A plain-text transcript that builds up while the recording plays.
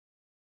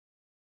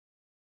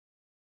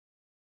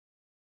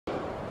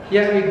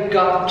Yeah, we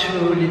got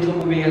two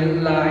little wheel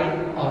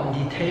light on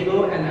the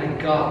table, and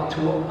I got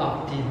two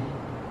of the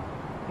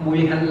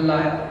moving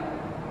headlight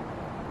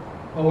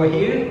over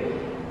here.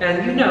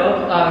 And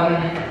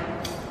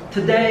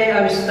today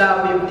I will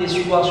start with this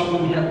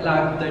washroom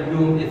headlight, the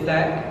room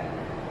effect.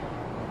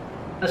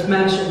 As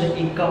mentioned,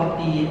 it got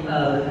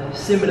the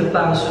similar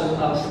function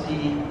as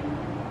the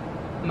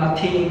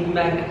Martin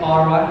Mac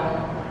Aura.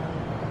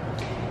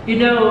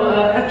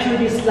 Actually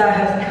this light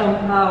has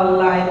come out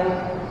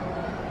like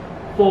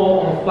 4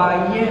 or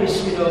 5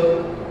 years,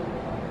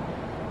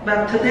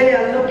 But today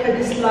I look at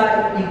this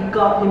light, it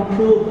got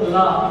improved a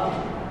lot.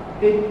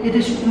 It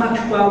is much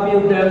well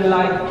built than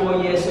like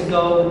 4 years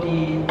ago.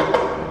 The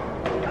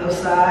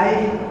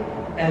outside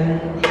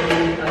and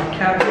the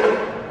cabin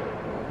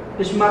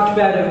is much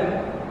better.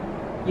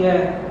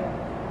 Yeah,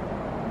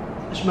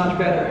 it's much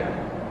better.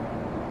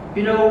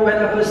 When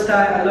the first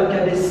time I look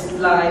at this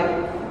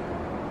light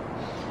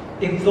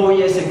in 4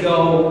 years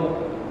ago,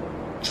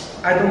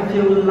 I don't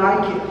feel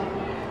like it.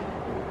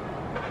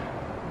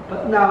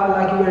 But now I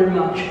like it very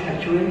much,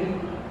 actually,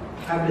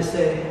 I have to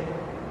say.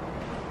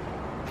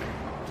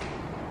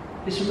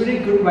 It's really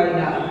good right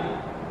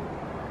now.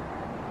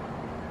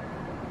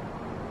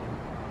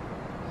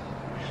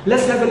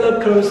 Let's have a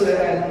look closer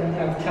and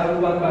I'll tell you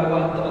one by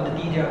one all the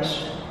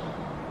details.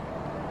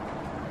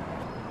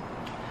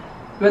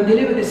 When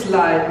dealing with this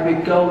light, we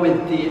go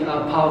with the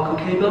power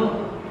cable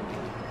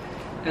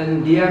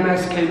and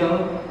DMX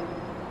cable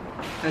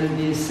and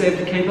the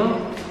safety cable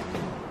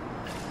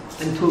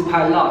and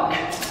 2-ply lock.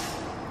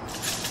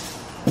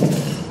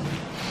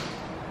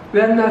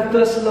 When I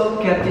first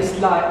look at this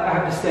light, I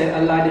have to say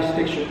I like this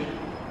picture.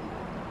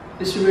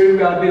 It's really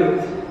well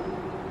built.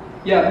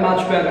 Yeah,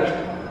 much better.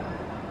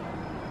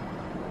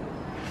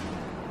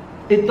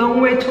 It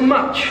don't weigh too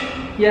much.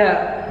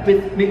 Yeah,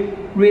 with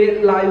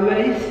really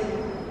lightweight.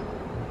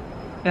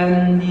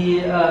 And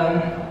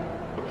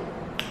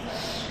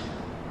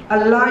I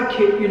like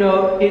it,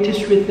 it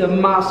is with the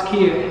mask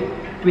here,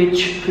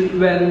 which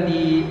when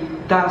the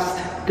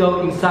dust go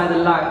inside the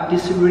light.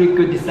 This is really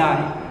good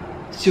design,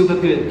 super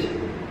good.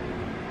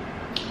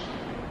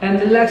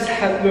 And let's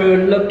have a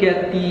look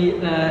at the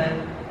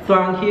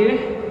front here.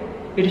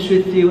 It is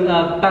with the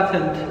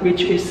button,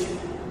 which is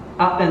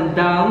up and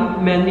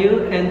down,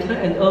 menu, enter,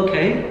 and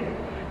OK.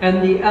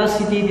 And the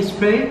LCD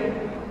display,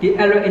 the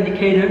error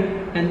indicator,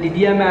 and the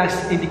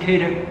DMX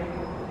indicator.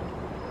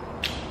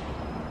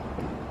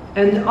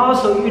 And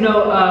also,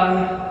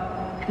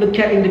 look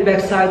at in the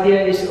back side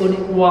there is only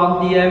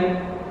one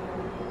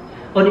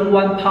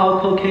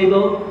power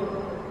cable,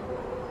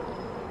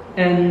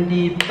 and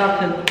the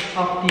button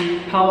of the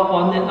power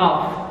on and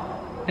off,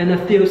 and the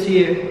fuse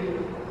here,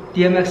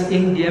 DMX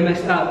in,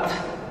 DMX out.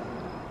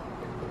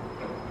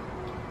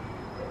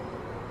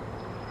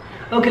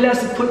 Okay,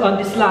 let's put on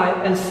this light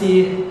and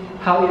see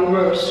how it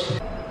works.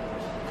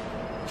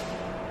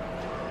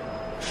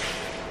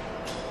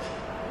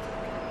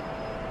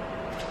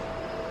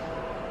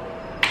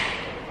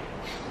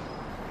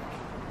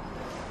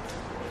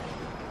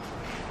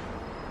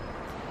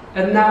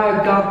 And now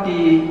I got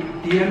the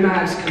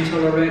DMX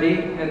controller ready,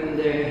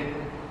 and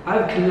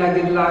I've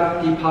connected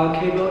like the power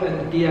cable and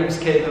the DMX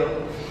cable.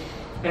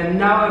 And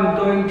now I'm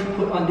going to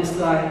put on this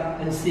light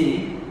and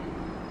see.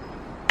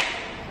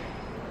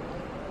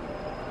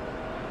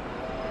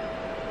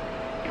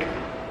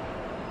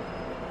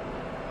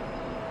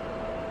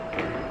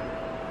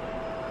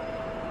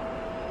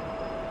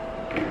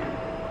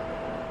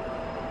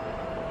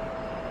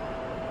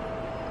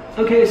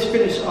 Okay, it's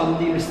finished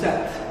on the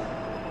reset.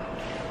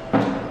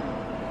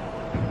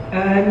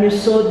 And you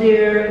saw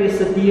there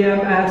is a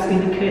DMX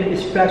indicator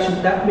is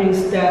fraction. That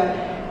means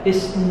that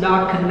it's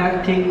not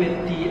connecting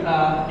with the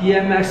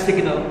DMX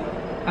signal.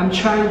 I'm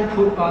trying to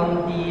put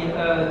on the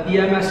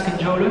DMX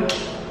controller.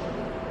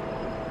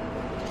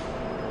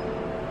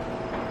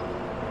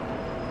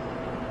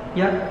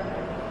 Yeah.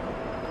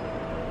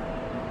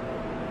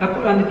 I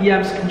put on the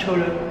DMX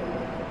controller.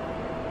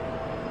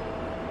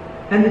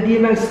 And the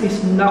DMX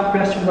is not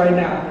flashing right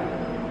now.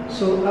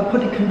 So I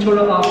put the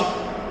controller off.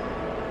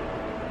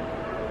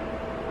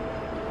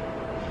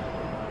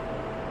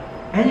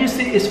 And you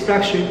see it's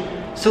flashing.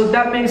 So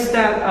that means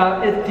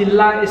that if the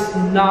light is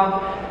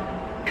not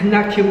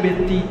connecting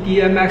with the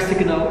DMX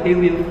signal, it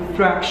will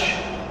flash.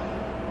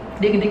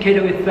 The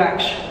indicator will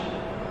flash.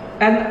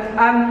 And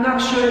I'm not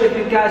sure if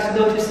you guys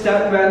noticed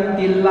that when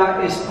the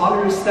light is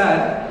on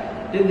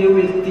reset, they do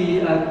with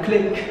the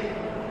click,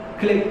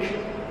 click,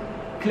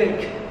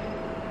 click.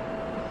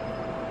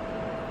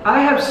 I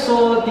have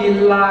saw the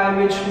light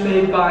which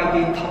made by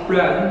the top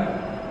brand.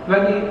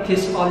 When it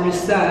is on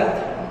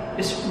reset,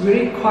 it's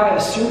really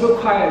quiet, super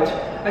quiet.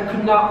 I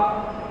could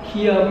not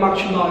hear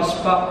much noise,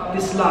 but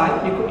this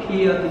light, you could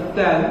hear the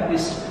fan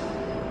is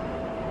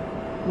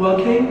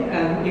working,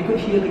 and you could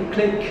hear the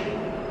click,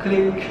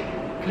 click,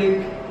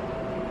 click.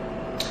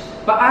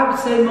 But I would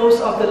say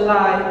most of the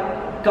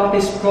light got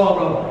this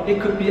problem.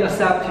 It could be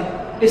accepted.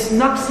 It's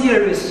not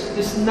serious.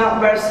 It's not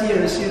very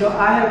serious.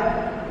 I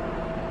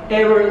have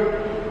ever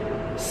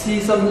see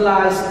some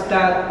lights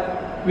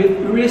that with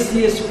really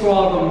serious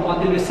problem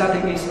on the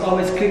setting is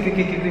always click, click,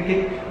 click, click,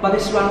 click, but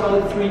this one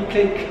only 3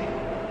 click.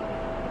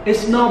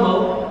 It's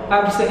normal,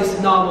 I would say it's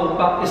normal,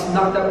 but it's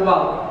not that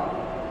well.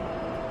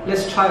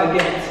 Let's try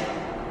again.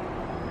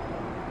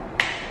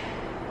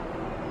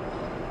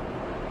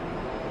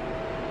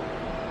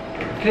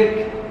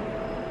 Click.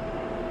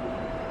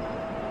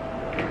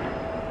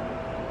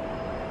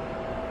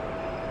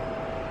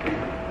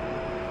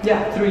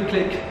 Yeah, 3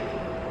 click.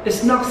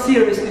 It's not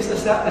serious, it's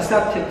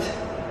accepted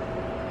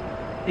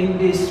in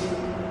this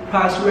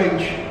price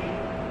range.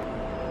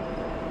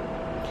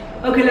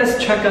 Okay,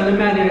 let's check on the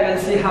menu and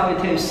see how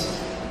it is.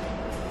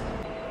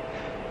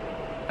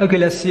 Okay,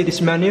 let's see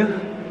this menu.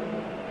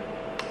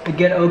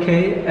 Again,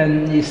 okay,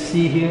 and you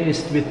see here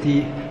is with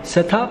the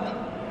setup,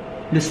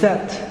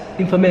 reset,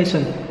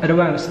 information,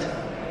 advanced.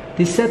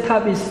 The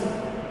setup is,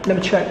 let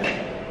me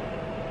check.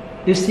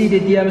 You see the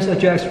DMS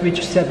address,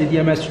 which set the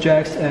DMS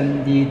address,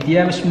 and the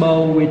DMS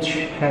mode,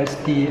 which has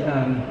the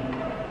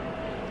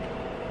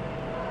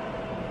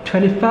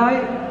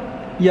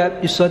 25.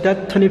 Yep, you saw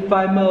that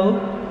 25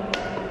 mode,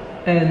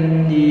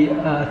 and the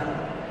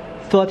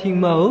 13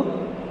 mode.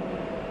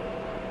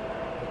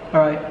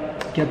 Alright,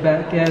 get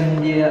back,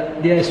 and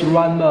there is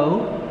run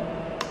mode.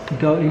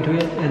 Go into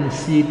it and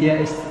see there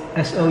is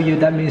SOU,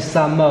 that means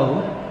some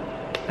mode.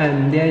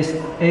 And there is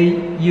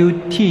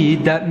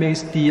AUT, that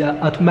means the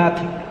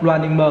automatic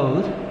running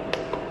mode.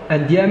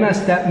 And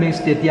DMS, that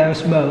means the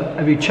DMS mode.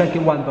 I will check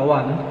it one by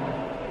one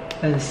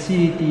and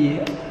see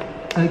the,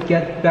 I'll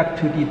get back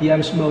to the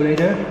DMS mode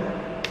later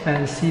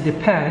and see the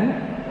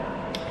pan.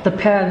 The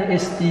pan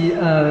is the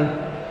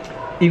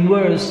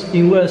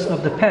inverse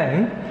of the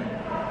pan.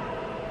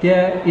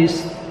 There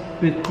is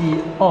with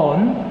the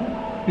on,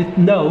 with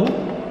no,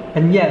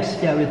 and yes,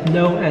 yeah, with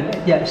no and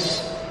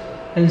yes.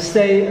 And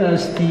say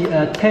as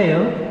the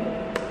tail,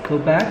 go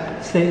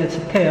back, say as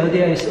the tail,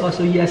 there is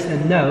also yes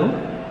and no.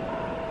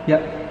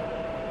 Yep.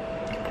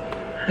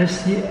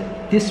 As the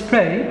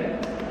display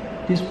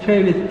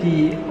with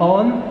the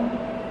on,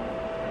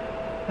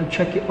 I'll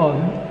check it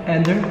on,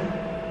 enter,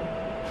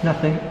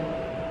 nothing,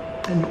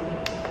 and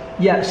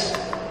yes.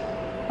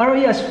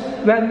 Alright, yes,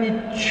 when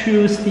we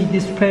choose the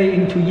display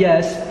into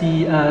yes,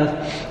 the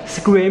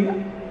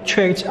screen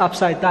change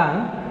upside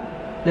down.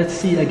 Let's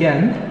see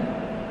again.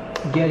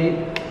 Get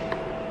it?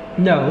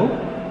 No.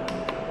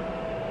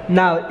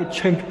 Now it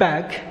changed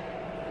back.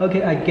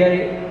 Okay, I get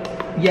it.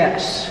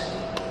 Yes.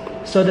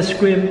 So the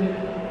screen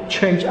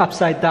changed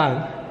upside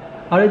down.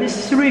 Alright,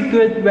 this is really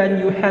good when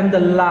you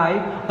handle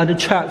live on the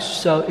tracks.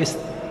 So it's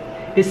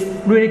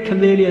really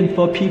convenient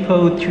for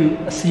people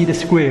to see the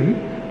screen.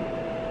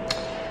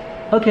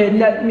 Okay,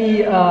 let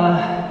me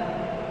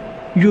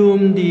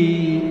zoom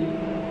the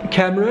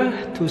camera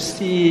to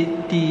see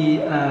the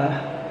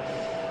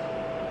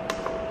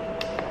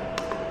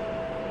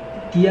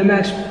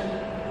DMS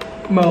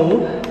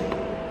mode,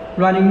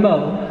 running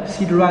mode,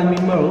 see the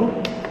running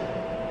mode.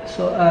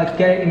 So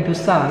get it into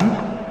sun.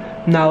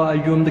 Now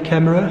I zoom the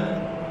camera.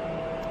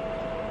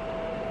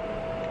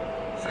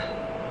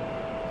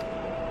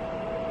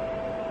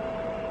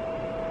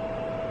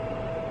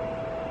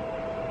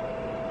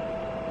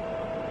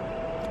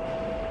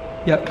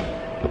 Yep.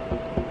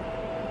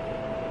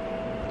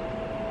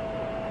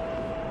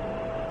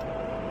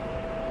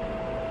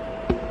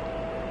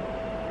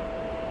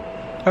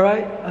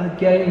 Alright,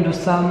 get into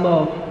sun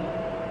mode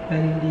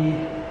and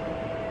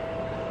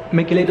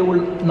make it a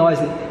little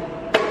noisy.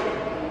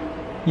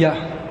 Yeah.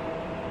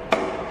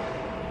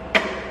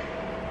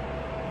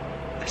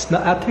 It's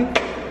not acting.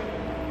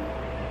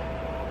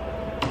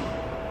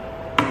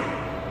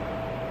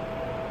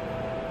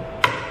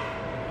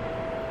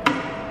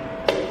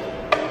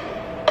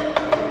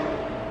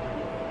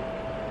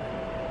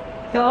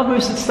 Yeah,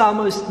 obviously sun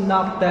mode is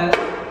not that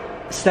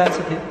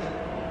sensitive.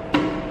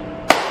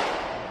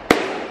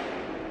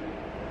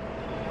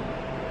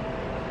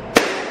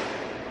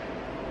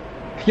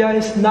 Yeah,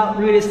 it's not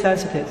really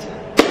sensitive.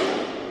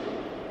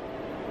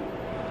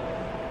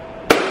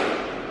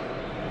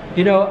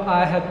 You know,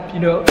 I have,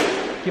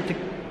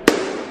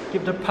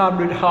 give the palm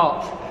really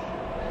hard.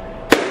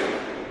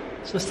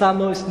 So sun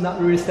mode is not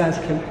really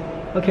sensitive.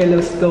 Okay,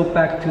 let's go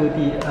back to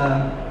the,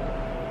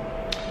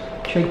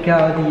 check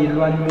out the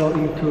run mode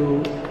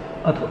into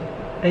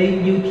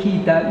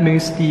AUT, that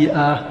means the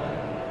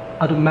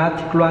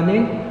automatic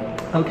running.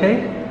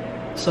 Okay,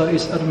 so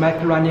it's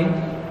automatic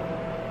running.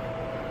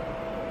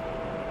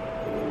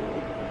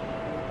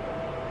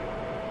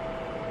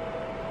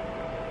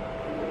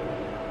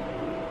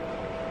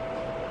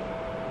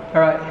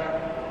 Alright,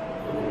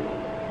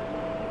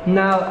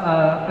 now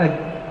I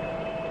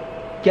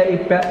get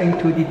it back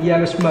into the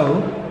DMS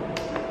mode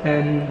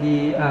and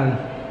the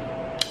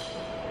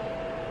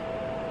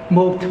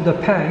move to the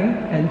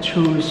pan and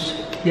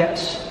choose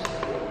yes.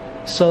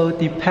 So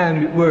the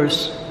pan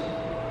reverse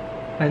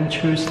and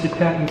choose the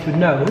pan into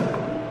no.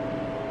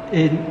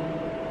 It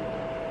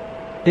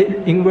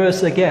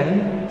inverse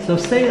again. So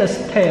say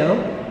as tail,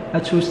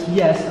 I choose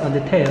yes on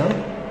the tail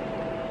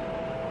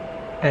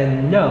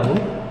and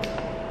no.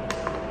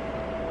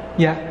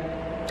 Yeah,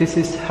 this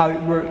is how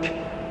it works.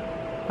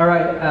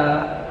 Alright,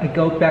 I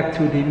go back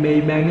to the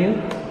main menu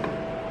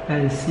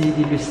and see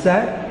the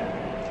reset.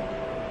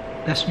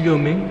 That's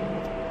zooming.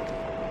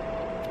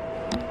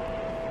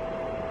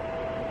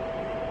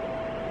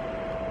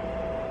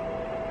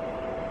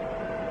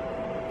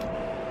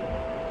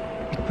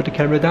 Put the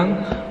camera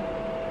down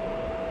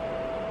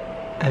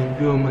and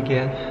zoom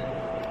again.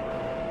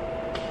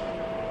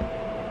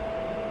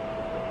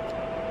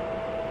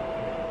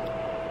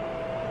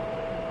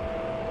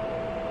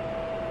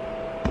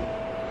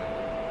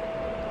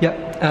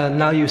 Yeah,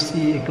 now you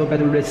see it go back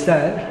to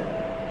reset.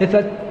 If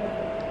I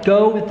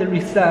go with the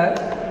reset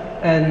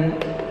and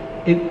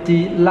if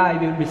the light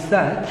will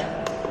reset,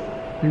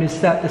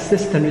 the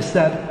system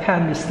reset,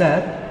 pan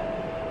reset,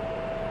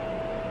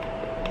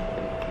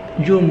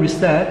 zoom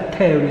reset,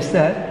 tail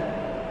reset.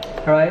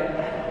 Alright,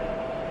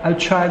 I'll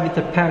try with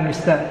the pan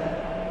reset.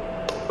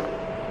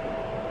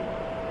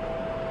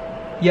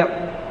 Yep.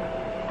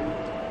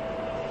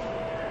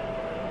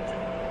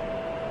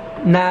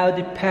 Now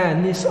the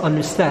pan is on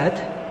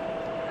reset.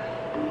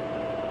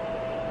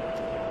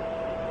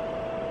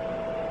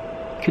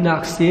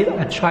 Cannot see it.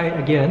 I try it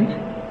again.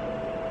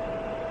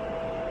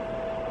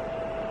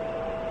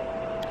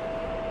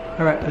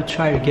 Alright, I'll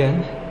try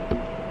again.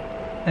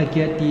 I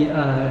get the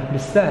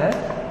reset,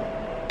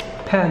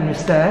 pan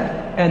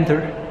reset,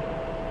 enter.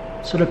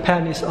 So the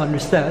pan is on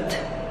reset.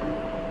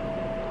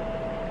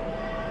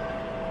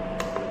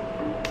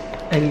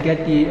 And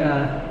get the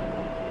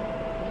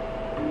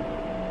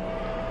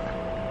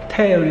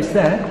tail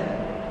reset,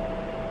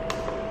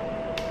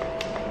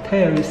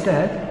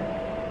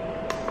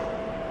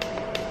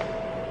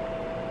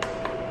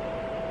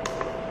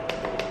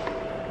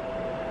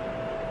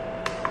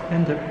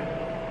 enter.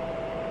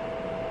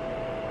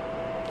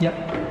 Yep,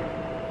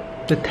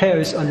 the tail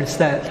is on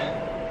reset.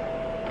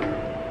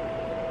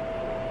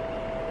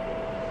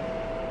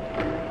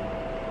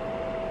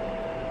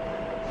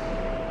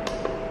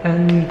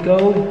 And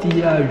go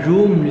the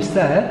zoom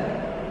reset,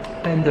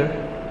 enter.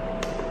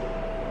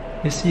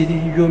 You see the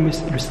zoom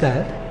is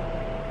reset.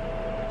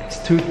 It's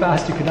too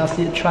fast, you cannot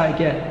see it. Try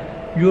again.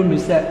 Zoom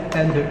reset,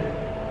 enter.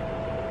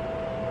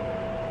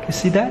 You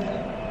see that?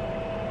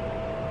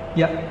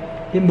 Yeah,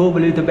 it moved a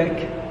little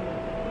bit.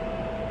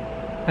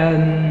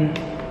 And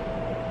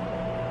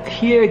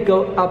here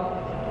go up.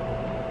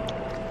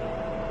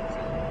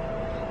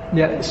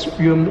 Yeah,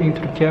 zoom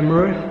into the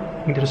camera,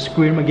 into the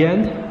screen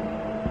again.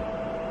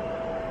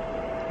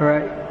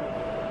 Alright.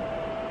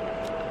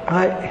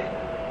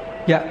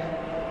 Yeah.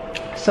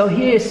 So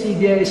here you see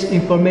there is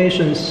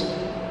informations.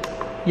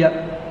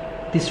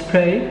 Yep.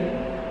 Display.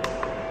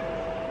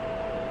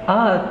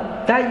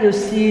 That you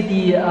see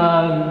the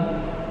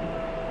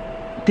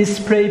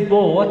display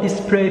board,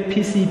 display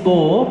PC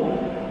board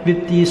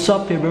with the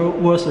software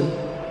version,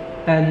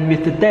 and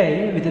with the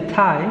day, with the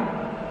time,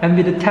 and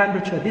with the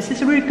temperature. This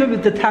is really good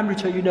with the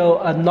temperature. You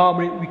know,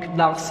 normally we could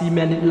not see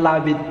many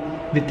live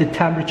with the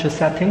temperature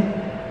setting.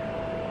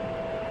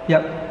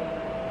 Yep.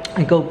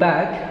 And go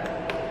back.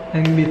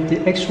 And with the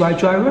XY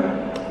driver,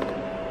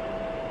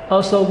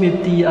 also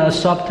with the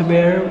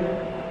software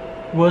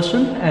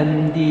version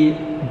and the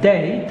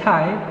day,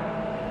 time,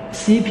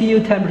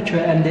 CPU temperature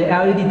and the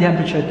LED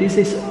temperature. This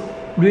is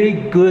really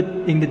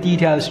good in the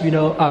details. You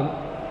know,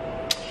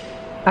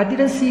 I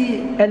didn't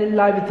see any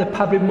live with the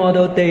public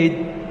model. They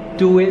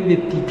do it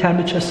with the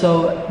temperature,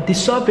 so the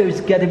software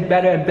is getting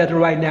better and better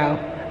right now.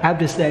 I have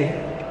to say,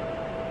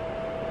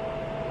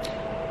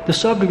 the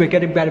software is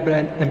getting better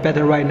and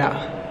better right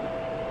now.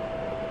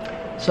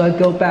 So I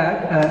go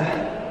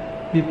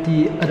back with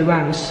the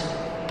advanced.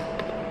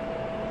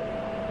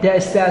 There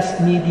it says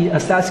need the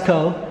access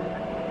code.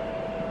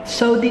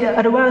 So the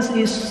advanced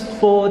is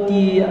for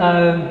the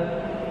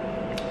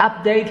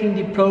updating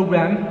the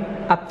program,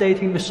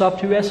 updating the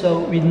software. So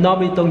we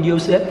normally don't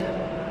use it.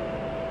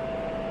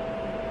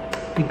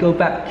 We go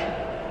back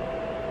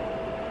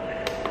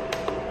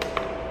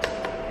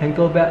and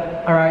go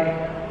back. All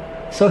right.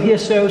 So here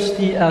shows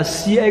the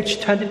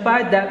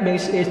CH25, that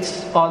means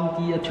it's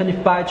on the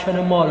 25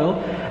 channel model,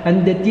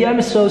 and the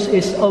DMS source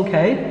is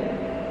okay.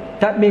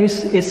 That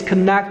means it's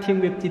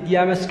connecting with the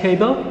DMS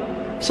cable.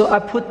 So I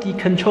put the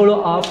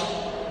controller off,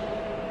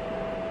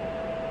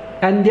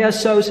 and there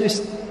shows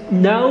is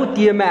no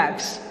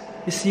DMX.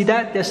 You see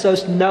that? There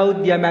shows no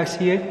DMX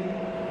here,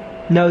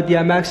 no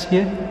DMX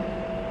here.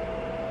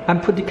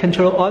 And put the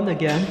controller on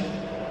again,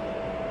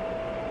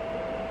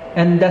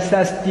 and that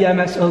says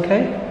DMX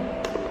okay.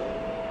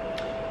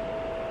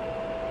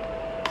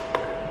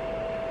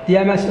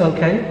 DMX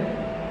okay,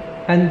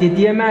 and the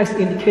DMX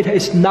indicator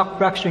is not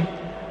flashing,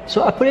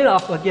 so I put it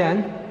off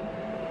again.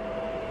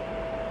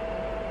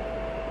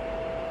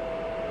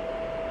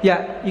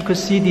 Yeah, you could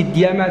see the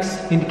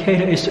DMX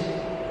indicator is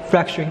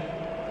flashing,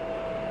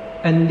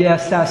 and there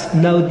says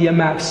no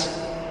DMX.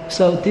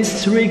 So this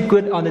is really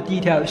good on the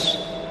details,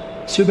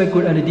 super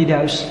good on the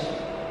details.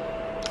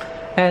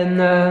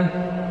 And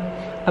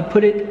I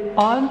put it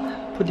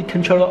on, put the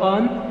controller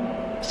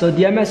on, so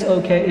DMX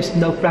okay is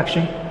no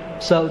flashing.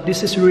 So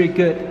this is really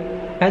good.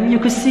 And you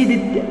can see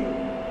the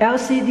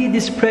LCD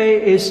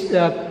display is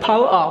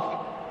power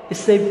off.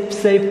 it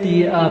save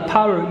the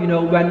power, you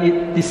know,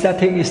 when the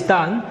setting is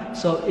done,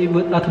 so it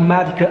would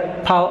automatically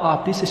power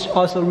up. This is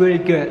also really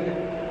good.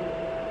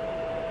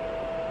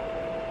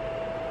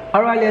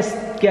 Alright, let's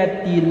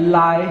get the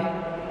light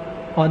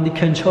on the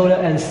controller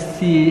and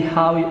see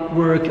how it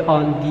works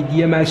on the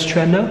DMX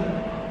channel.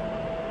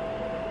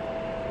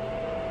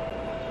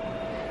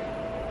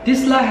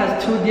 This light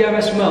has two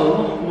DMX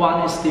modes.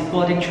 One is the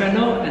 14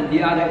 channel and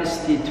the other is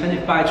the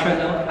 25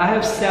 channel. I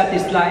have set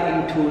this light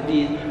into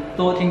the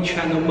 14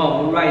 channel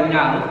mode right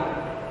now.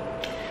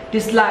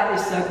 This light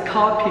is a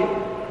copy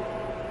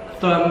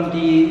from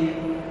the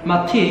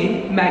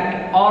Martin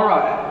Mac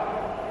Aura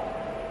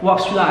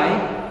wax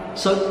light.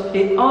 So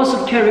it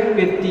also carries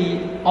with the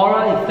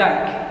aura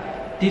effect.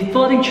 The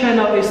 14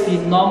 channel is the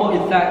normal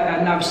effect,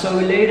 and I'll show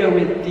you later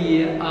with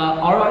the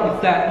aura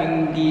effect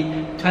in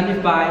the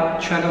 25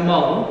 channel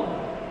mode.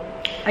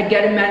 I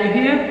get a menu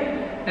here,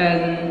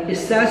 and it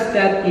says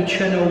that the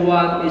channel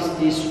 1 is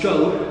the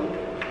strobe.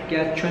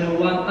 Get channel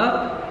 1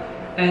 up,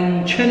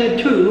 and channel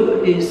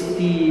 2 is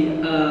the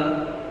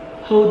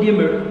whole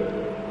dimmer.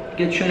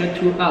 Get channel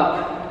 2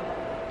 up,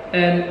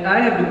 and I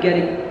have to get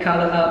it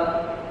color up.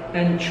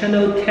 And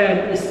channel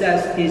 10 it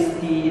says is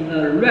the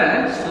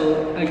red,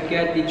 so I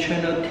get the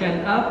channel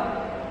 10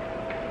 up.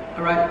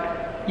 Alright,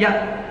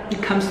 yeah,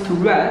 it comes to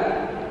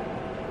red.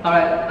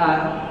 Alright,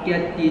 I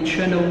get the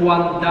channel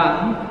 1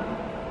 down.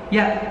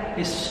 Yeah,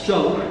 it's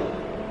strobe.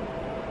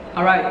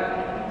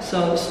 Alright,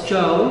 so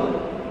strobe.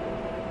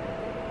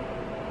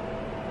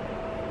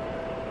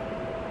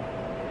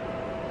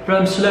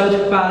 From slow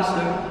to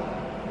faster.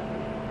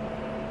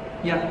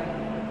 Yeah.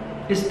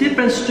 It's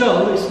different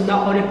strobe, it's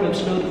not only from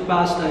slow to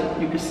faster,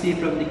 you can see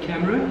from the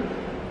camera.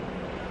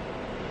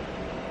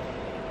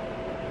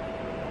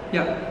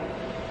 Yeah.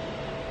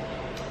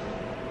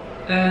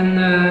 And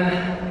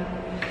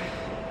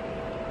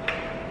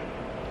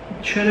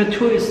channel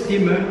 2 is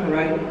dimmer,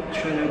 right?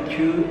 Channel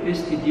 2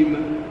 is the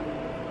dimmer.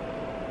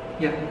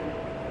 Yeah.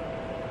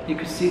 You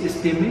can see it's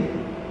dimming.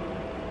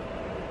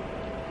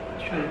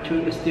 Channel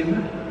 2 is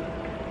dimmer.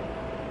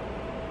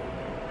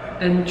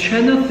 And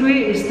channel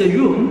 3 is the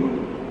room.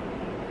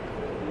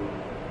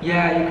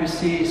 Yeah, you can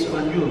see it's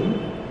on room.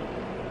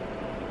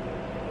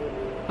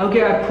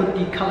 Okay, I put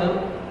the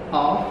color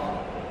off.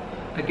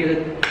 I get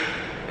it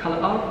color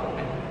off.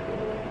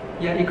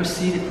 Yeah, you can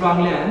see the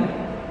front lamp.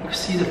 You can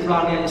see the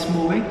front lamp is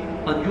moving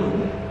on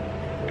room.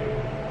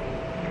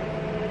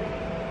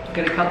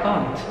 Get it cut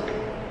on.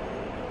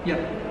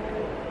 Yeah.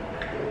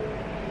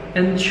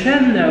 And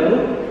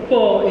channel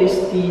 4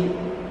 is the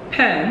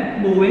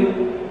pen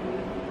moving.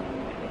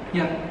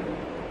 Yeah.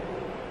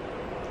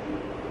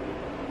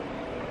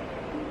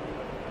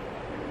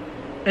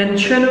 And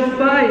channel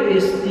 5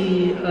 is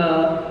the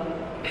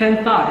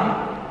pen 5.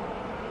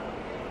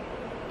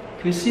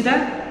 Can you see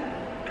that?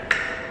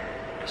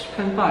 It's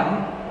pen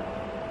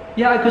 5.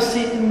 Yeah, I could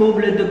see it move a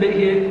little bit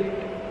here.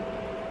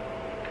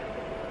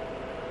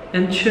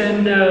 And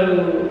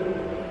channel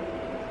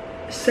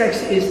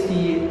 6 is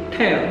the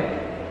tail.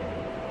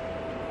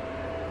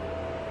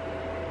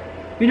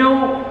 You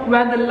know,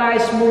 when the light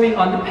is moving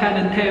on the pen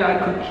and tail, I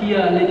could hear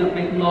a little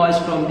bit noise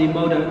from the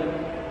motor.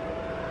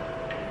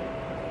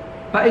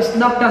 But it's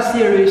not that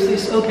serious,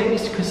 it's okay,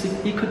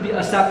 it could be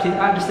accepted.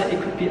 I understand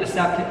it could be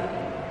accepted.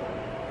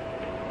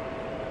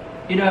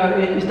 You know,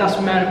 it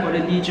doesn't matter for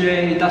the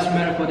DJ, it doesn't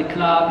matter for the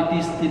club,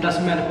 it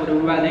doesn't matter for the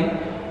wedding.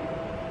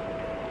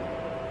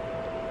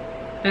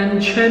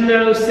 And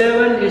channel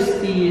 7 is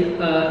the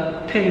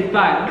tape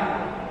 5.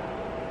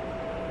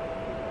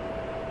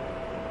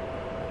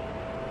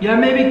 Yeah,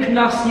 maybe you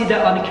cannot see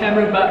that on the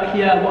camera, but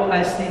here what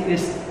I see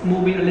is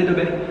moving a little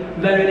bit,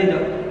 very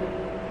little.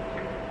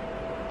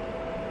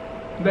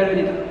 Very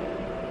little.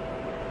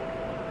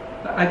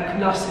 But I could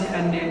not see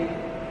any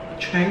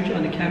change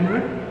on the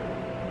camera.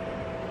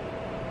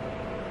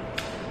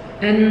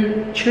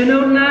 And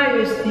channel 9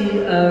 is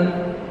the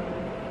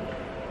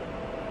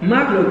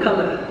macro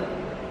color.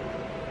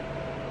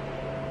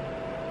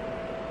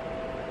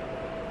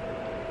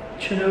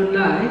 Channel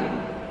 9.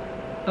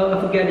 Oh,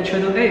 I forget the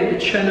channel 8. The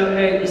channel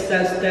 8 it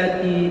says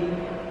that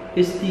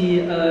is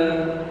the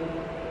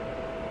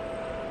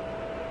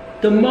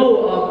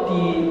mode of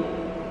the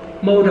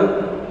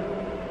motor.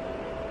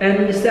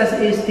 And it says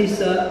is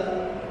this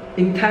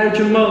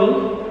intelligent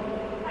mode,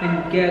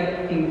 and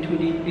get into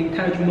the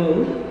intelligent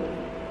mode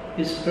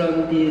is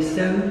from the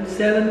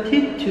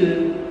 70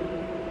 to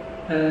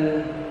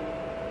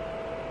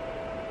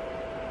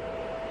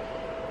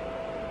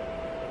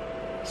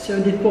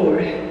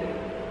 74.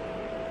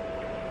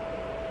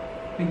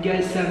 We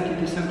get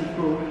 70 to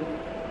 74.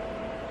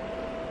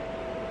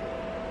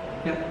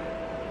 Yeah.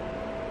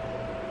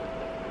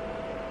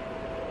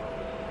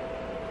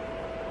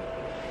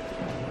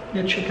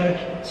 Let's check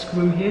our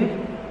screw here.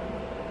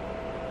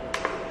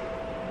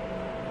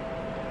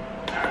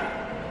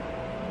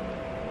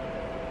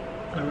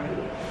 Alright.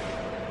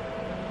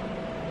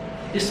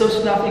 It's so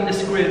stuck in the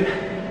screen.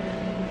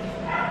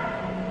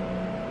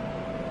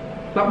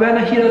 But when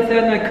I hear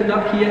that, I could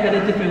not hear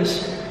any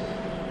difference.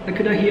 I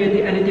could not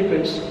hear any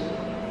difference.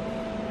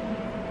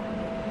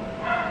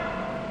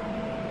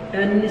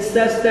 And it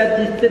says that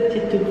the 50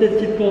 to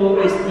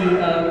 54 is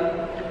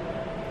the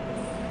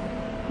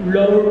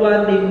low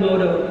running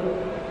model.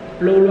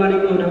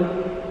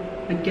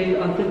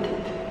 Again on 50.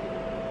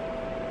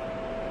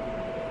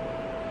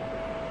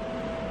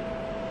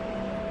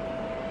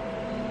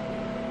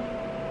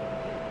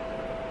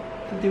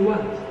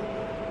 51,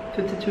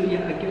 52,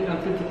 yeah, again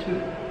on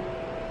 52.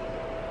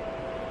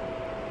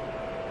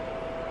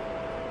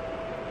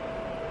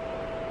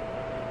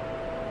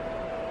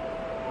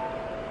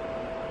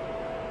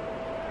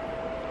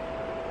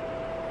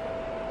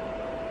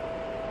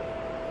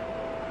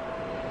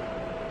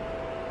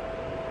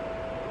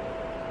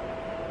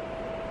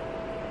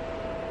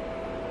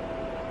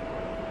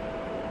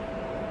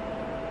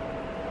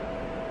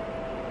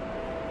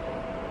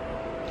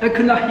 I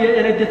could not hear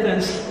any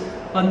difference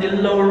on the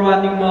low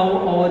running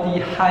mode or the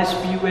high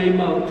speedway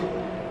mode.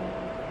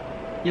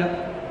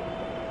 Yeah.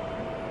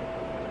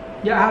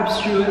 Yeah, I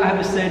have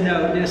to say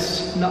no,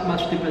 there's not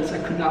much difference. I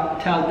could not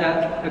tell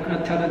that. I could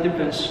not tell the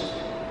difference.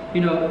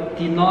 You know,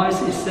 the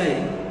noise is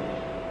same.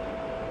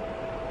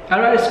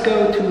 Alright, let's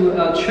go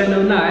to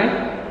channel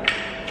 9.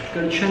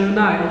 Go to channel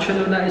 9.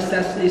 Channel 9 is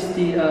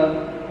the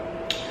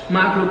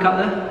macro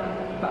color,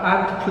 but I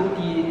have to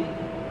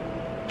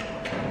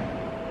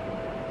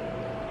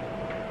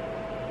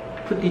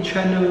put the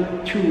channel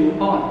 2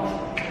 on.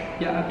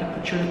 Yeah, I have to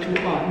put channel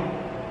 2 on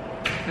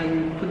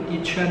and put the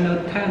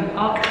channel 10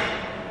 up.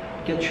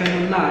 Get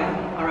channel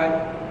 9.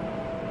 Alright.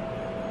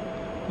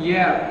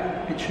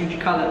 Yeah, it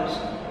changed colors.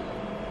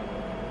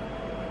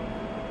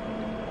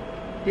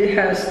 It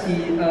has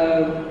the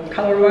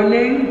color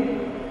running,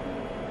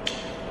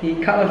 the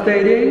color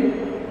fading,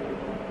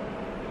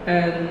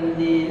 and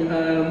the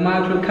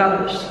macro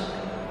colors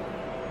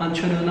on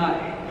channel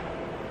 9.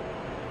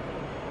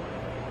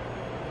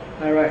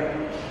 Alright.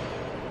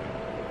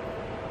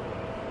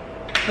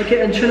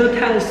 Okay, and channel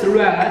 10 is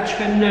red,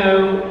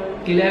 channel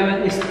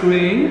 11 is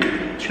green,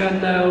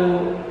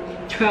 channel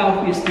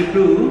 12 is the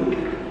blue,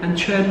 and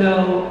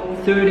channel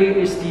 30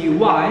 is the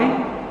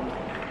white,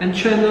 and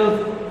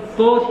channel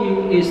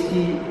 14 is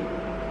the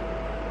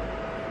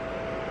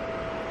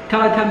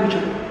color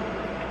temperature.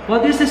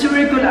 Well, this is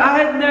really good. I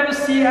have never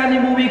seen any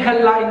moving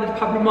headlight in the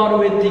public model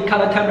with the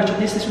color temperature.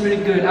 This is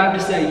really good. I have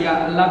to say,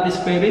 yeah, I love this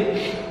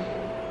baby.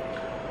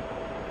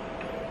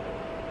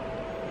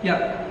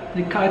 Yeah,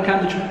 the color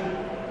temperature.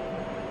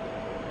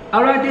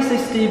 Alright, this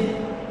is the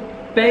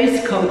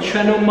base code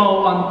channel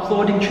mode on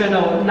 14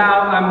 channel.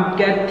 Now I'm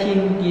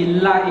getting the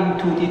light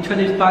into the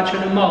 25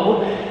 channel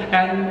mode,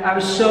 and I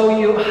will show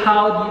you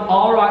how the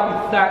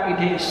aura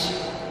effect it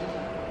is.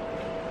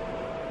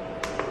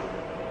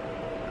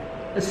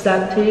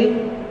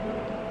 Setting,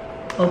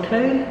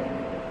 okay,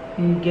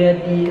 and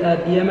get the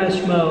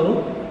DMS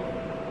mode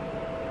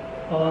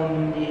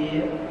on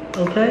the,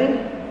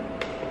 okay,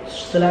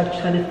 select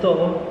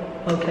 24,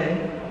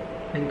 okay,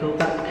 and go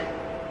back.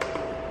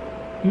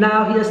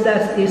 Now here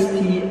says is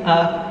the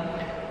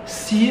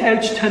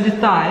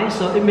CH25,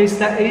 so it means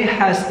that it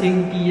has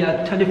in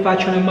the 25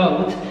 channel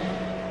mode.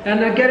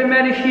 And I get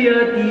many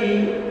here,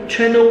 the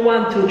channel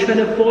 1 to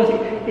channel 40,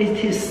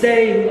 it is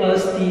same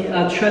as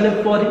the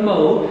channel 40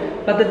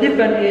 mode, but the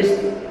difference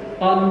is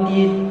on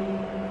the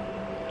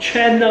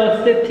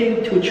channel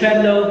 15 to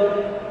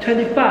channel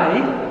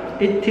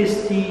 25, it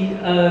is the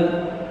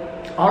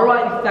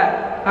aura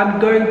effect. I'm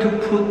going to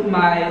put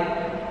my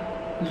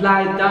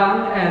light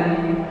down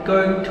and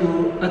going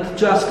to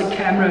adjust the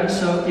camera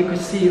so you can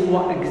see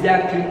what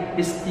exactly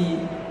is the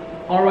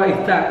aura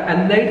effect,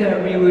 and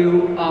later we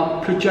will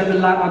project the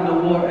light on the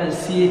wall and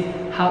see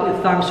how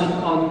it functions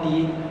on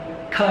the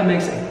color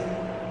mixing.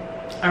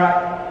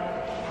 Alright.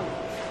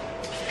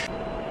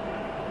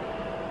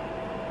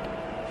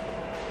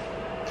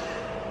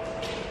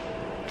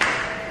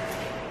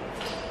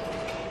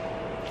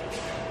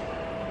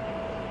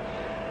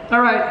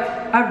 Alright,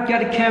 I've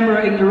got the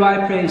camera in the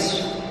right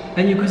place,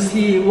 and you can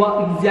see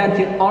what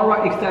exactly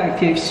aura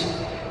effect is.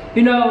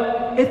 You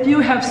know, if you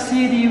have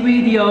seen the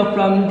video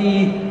from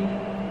the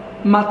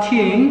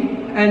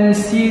Martin and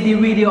see the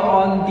video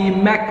on the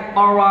Mac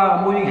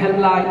Aura moving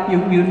headlight, you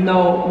will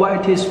know what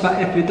it is.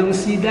 But if you don't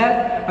see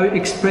that, I will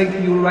explain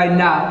to you right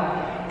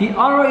now. The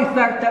aura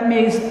effect, that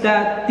means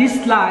that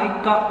this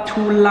light got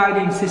two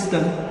lighting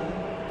system.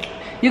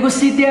 You can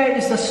see there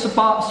is a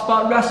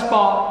red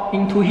spot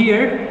into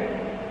here,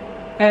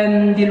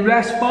 and the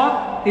red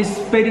spot is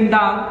fading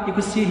down. You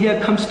can see here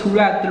comes to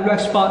red, the red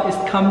spot is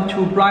come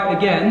to bright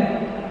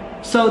again.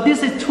 So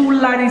this is two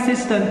lighting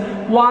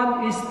system.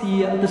 One is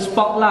the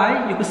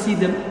spotlight, you can see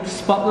the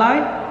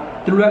spotlight,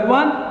 the red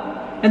one,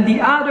 and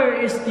the other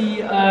is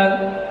the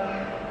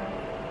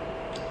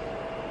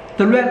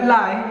red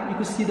light. You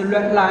can see the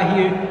red light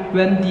here.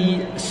 When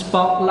the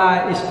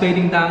spotlight is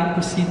fading down, you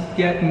can see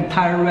the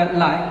entire red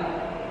light.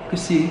 You can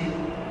see.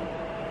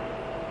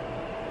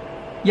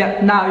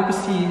 Yeah, now you can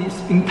see this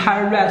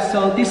entire red.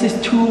 So this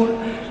is two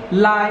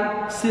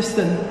light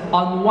system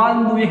on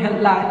one moving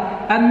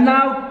headlight. I'm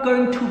now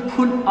going to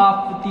put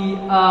off the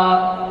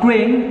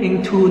green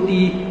into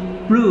the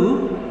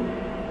blue.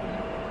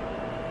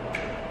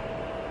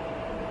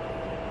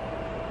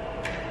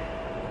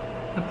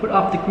 put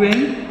off the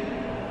green.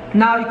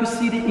 Now you can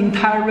see the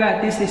entire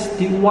red. This is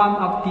the one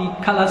of the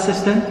color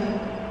system,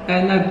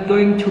 and I'm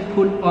going to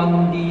put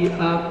on the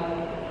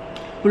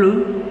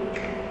blue.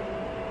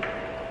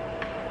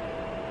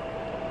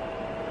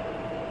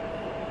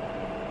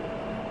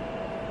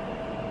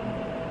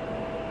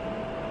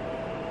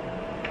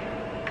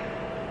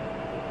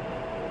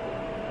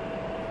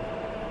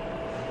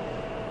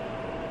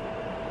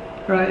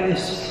 Right,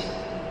 it's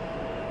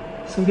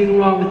something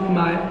wrong with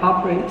my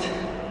operate.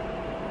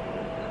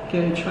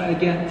 Okay, try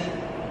again.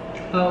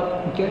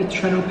 Oh, get a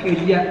channel page.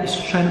 Yeah, it's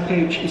channel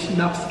page. It's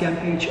not scan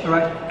page. All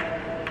right.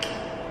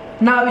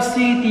 Now you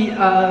see the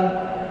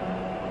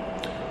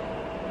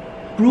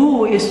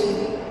blue is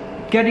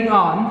getting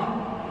on.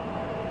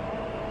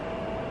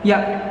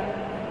 Yeah.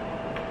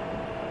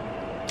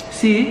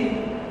 See?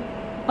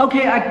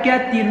 Okay, I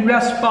get the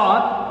red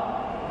spot.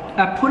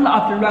 I pull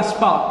off the red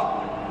spot.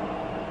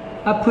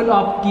 I put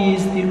off the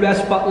red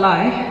spot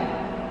line,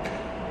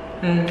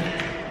 and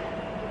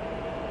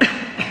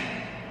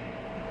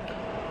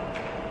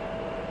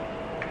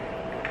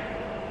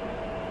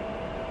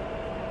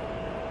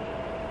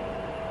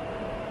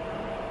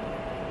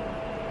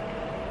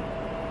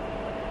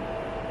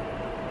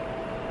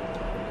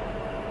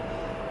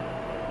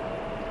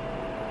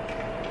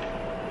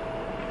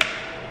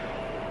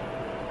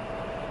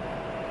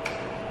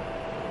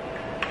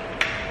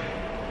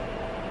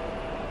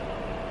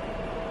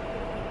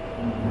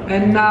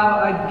now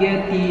I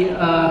get the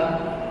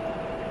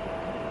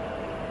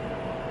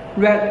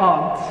red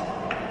on.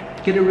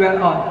 Get the red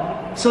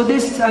on. So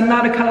this is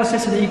another color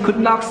system. You could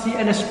not see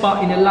any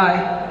spot in the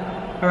light.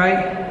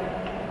 Alright?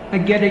 I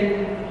get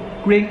it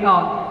green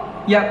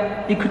on.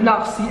 Yep, you could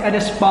not see any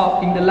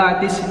spot in the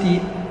light. This is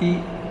the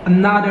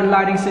another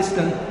lighting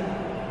system.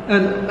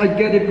 And I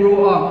get it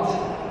blue on.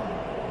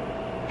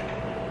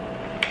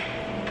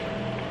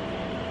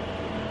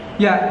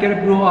 Yeah, get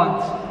it blue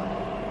on.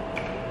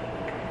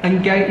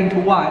 And get into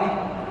white.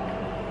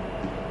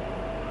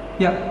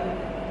 Yeah.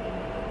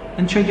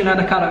 And change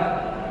another color.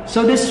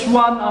 So this is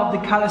one of the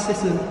color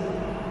system.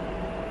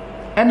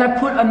 And I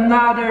put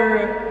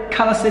another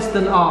color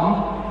system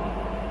on.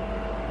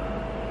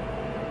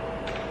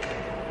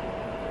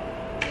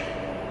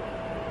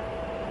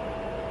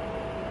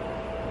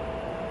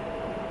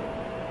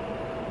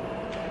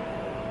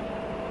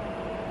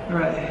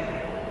 Right.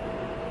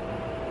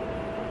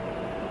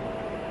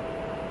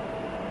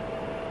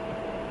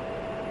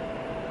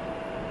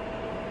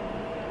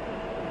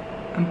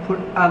 And put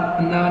up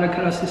another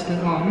color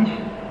system on.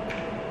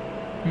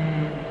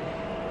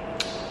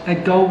 I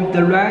go with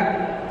the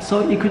red,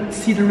 so you could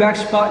see the red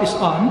spot is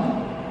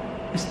on.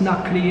 It's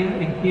not clear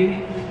in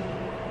here.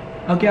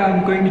 Okay,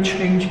 I'm going to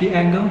change the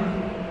angle.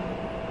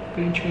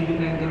 Going to change the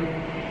angle.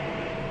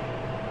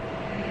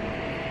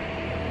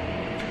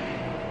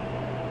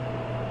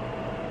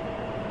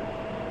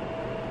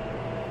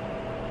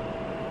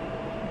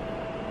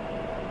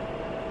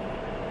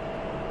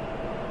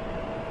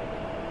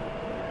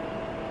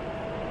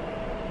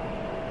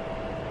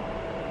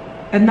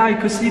 And now you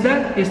can see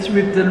that it's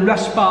with the red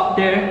spot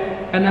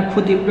there, and I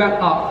put the red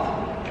off.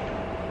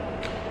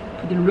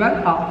 Put the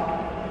red off.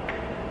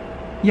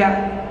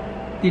 Yeah,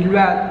 the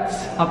red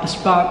of the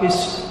spot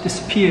is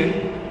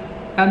disappeared.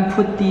 And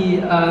put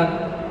the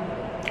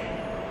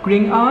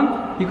green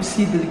on. You can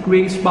see the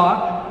green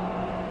spot.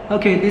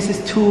 Okay, this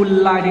is two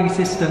lighting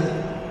system.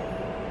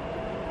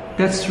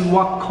 That's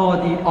what called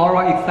the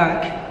aura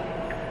effect.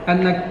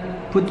 And I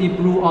put the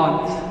blue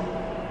on.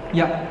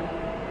 Yeah,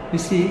 you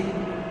see?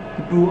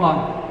 Blue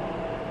on.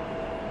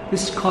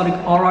 This is called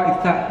the aura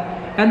effect.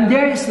 And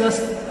there is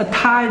a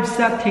time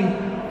setting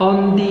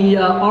on the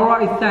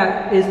aura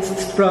effect.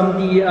 It's from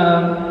the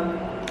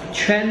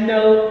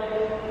channel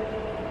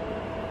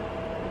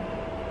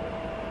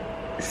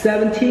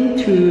 17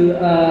 to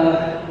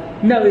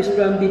no, it's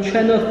from the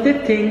channel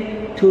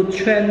 15 to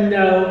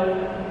channel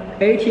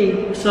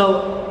 18.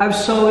 So I'll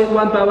show it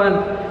one by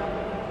one.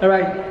 All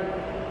right.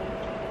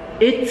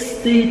 It's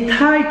the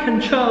time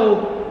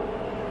control.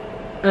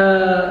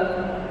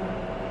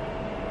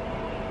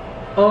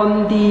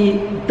 On the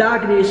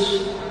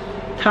darkness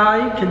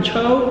time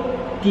control,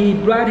 the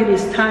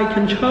brightness time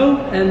control,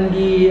 and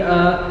the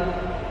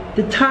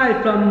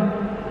time from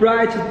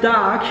bright to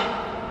dark,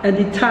 and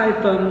the time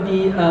from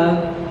the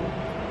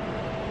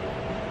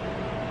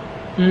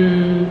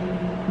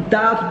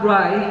dark to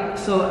bright.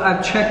 So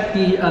I've checked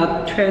the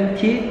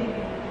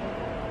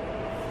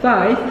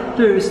 25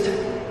 first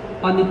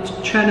on the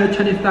channel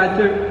 25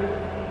 third.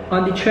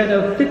 On the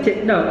channel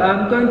 50, no,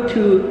 I'm going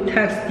to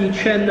test the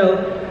channel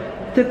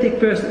 50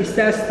 first. It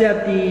says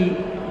that the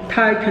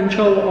time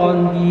control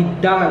on the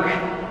dark.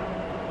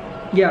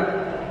 Yeah.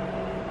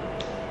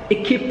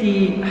 It keep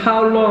the,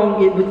 how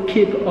long it would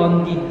keep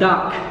on the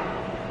dark.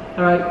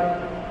 Alright.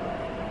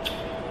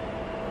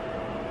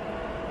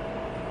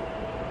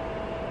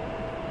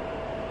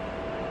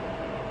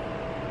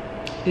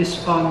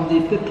 It's on the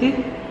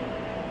 50.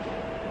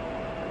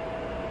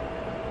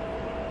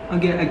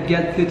 Okay, I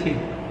get 50.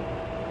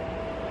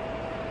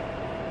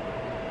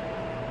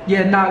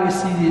 Yeah, now you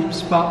see the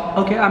spot.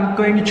 Okay, I'm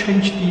going to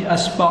change the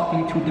spot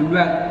into the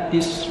red.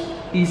 It's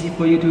easy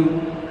for you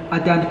to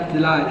identify the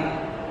light.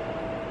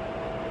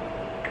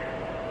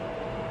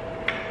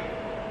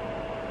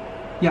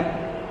 Yeah.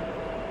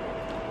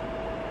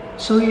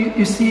 So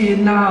you see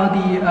now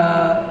the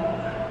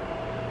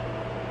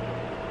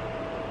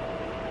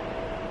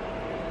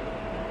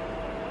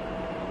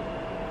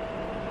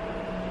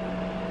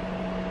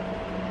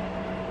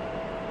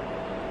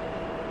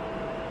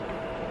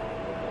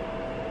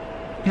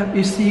yep,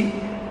 you see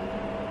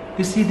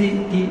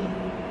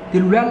the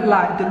red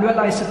light. The red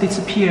lights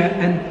disappear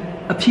and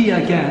appear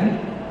again.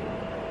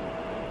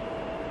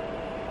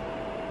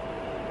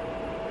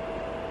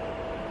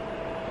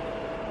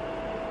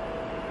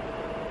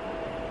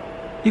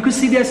 You can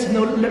see there's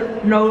no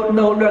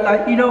red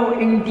light. You know,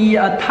 in the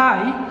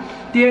Thai,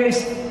 there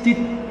is the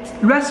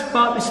red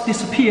spot is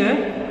disappear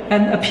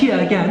and appear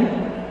again.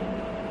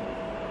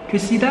 Can you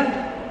see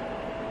that?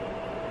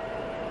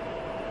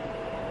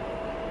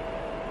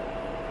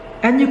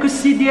 And you can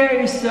see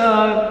there is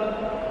a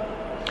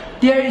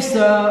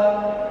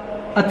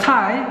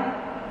Thai,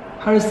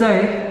 how to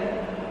say?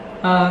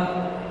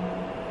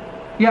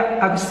 Yeah,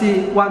 I can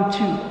see 1,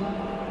 2,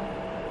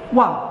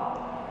 1.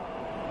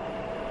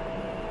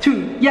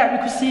 2. Yeah, you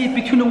can see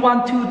between the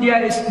 1, 2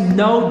 there is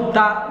no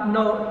dark,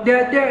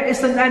 there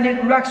isn't any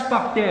red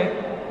spot there.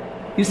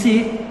 You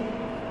see?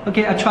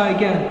 Okay, I try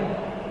again.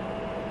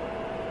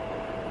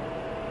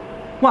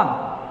 1,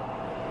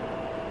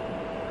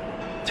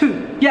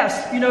 2.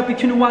 Yes, you know,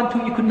 between 1,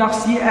 2 you could not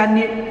see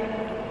any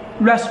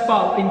red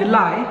spot in the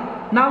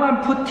light. Now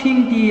I'm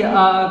putting the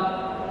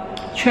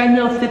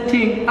channel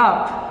setting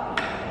up.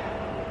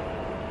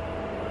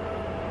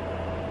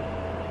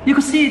 You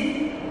can see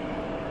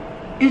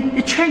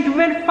it changed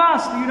very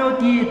fast, you know,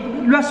 the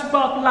red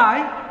spot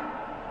light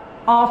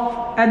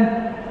off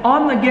and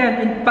on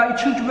again, but it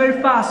changed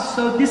very fast.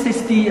 So this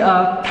is the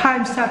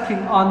time setting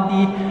on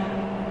the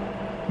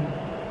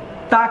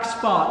dark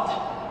spot.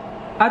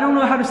 I don't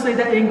know how to say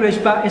that in English,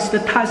 but it's the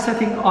time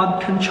setting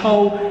on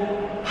control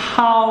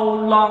how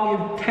long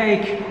it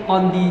take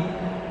on the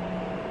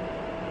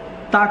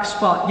dark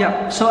spot.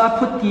 Yeah, so I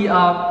put the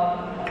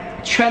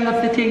channel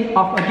setting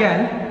off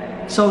again.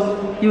 So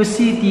you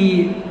see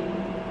the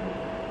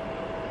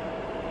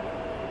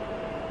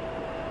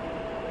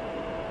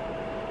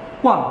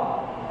one,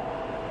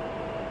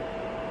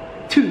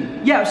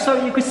 2. Yeah,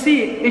 so you can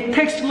see it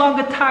takes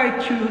longer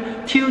time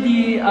till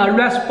the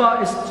red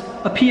spot is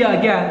appear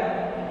again.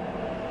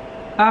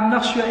 I'm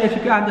not sure if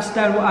you can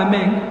understand what I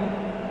mean.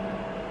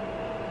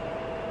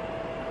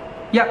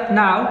 Yep,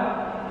 now,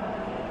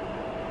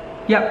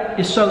 yep,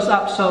 it shows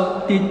up.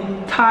 So the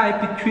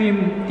time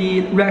between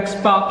the red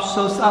spot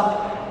shows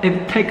up.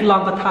 It takes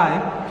longer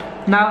time.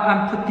 Now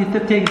I'm putting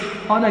the thing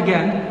on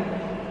again.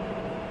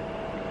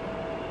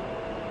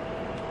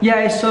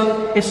 Yeah,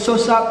 so it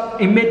shows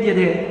up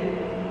immediately.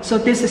 So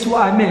this is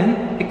what I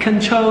mean. It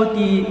controls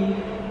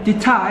the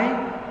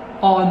time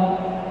on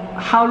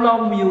how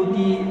long will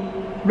the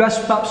red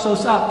spot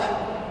shows up.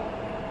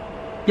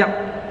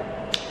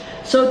 Yep.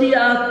 So the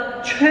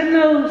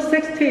channel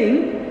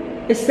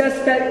 16, it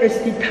says that it's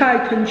the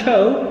time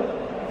control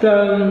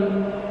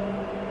from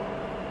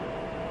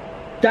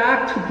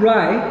dark to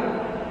bright.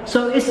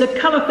 So it's a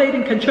color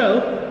fading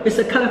control. It's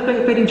a color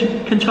fading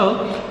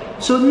control.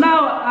 So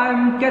now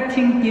I'm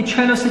getting the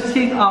channel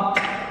 16 up.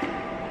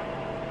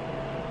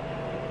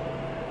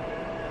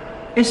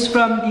 It's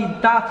from the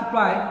dark to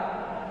bright.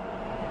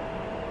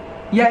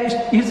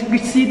 Yeah, you can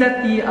see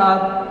that the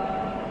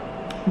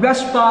red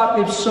spot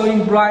is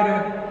showing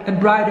brighter and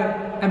brighter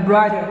and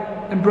brighter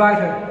and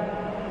brighter.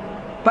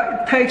 But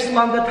it takes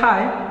longer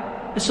time.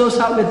 It shows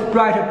up with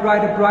brighter,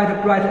 brighter,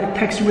 brighter, brighter. It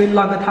takes really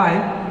longer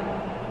time.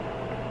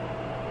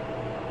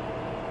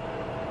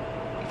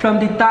 From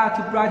the dark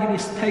to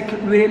brightness takes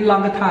really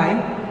longer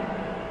time.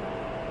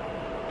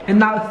 And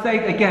now it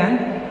fades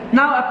again.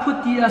 Now I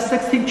put the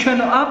 16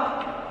 channel up.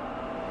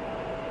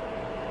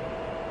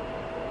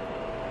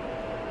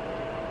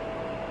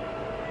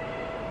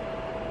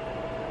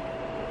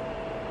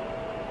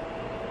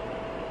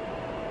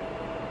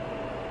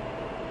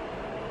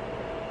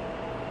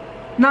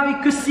 Now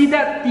you could see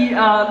that the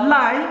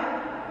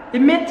light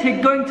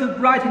emitted going to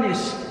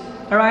brightness.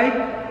 Alright?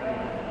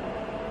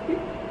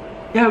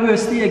 Yeah, we'll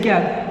see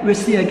again. We'll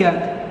see again.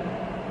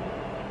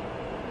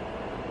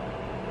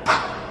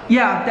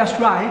 Yeah, that's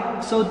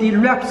right. So the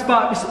red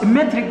spot is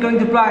emitted going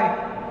to bright.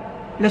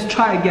 Let's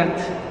try again.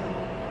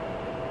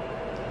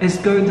 It's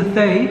going to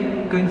fade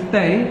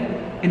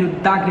into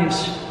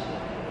darkness.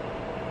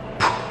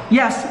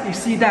 Yes, you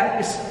see that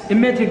it's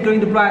emitted going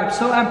to bright.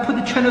 So I put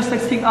the channel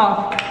 16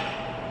 off.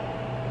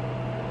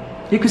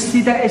 You can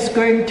see that it's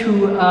going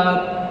to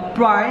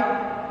bright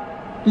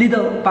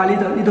little by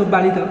little, little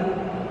by little.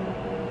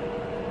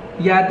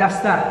 Yeah, that's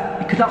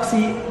that. You cannot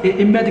see it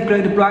immediately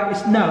going to bright.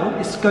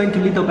 It's going to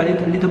little by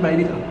little, little by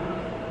little.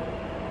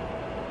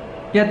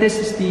 Yeah, this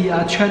is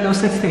the channel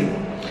 16.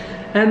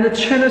 And the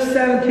channel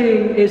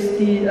 17 is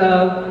the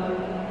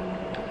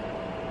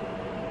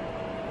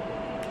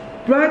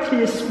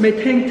brightness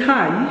maintain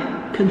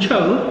time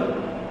control.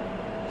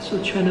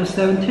 So channel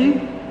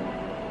 17.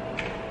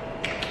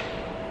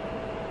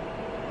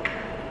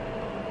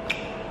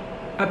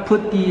 I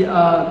put the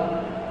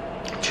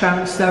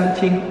channel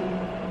 17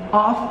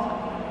 off,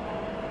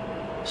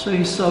 so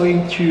it's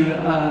going to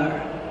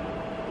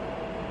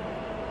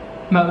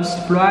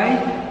most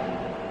bright,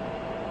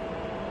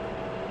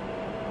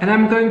 and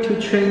I'm going to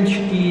change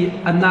the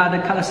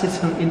another color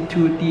system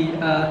into the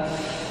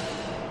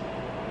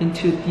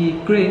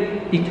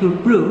green, into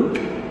blue.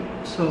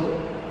 So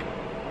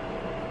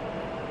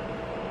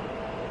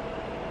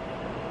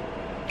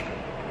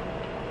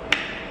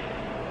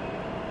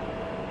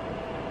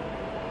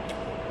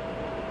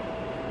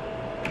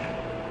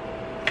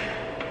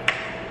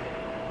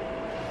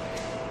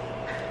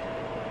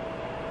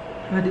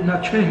I did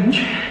not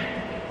change.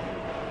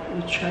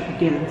 We'll try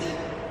again.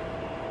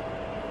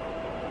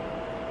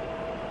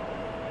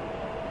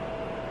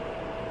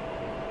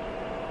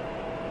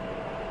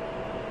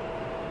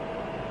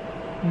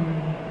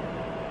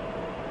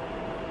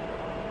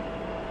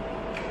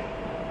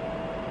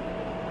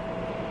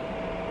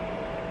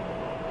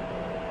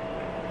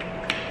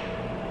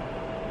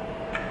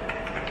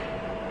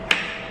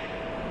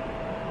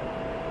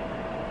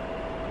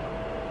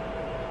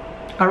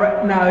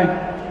 Alright, now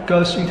it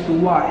goes into the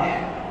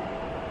white.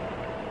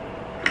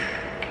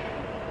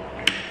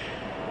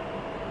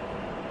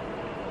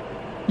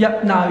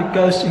 Yep, now it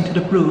goes into the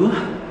blue.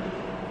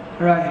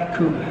 Alright,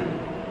 cool.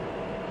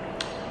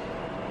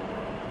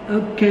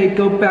 Okay,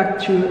 go back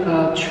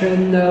to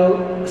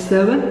channel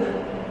 7.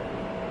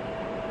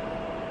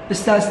 It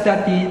says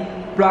that the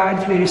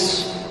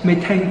brightness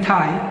maintain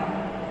time.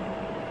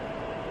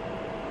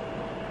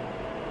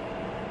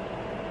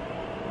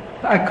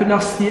 I could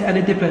not see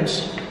any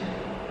difference.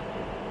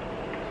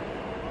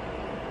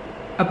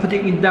 I'm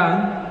putting it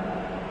down.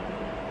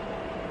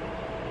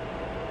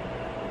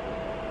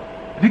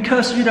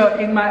 Because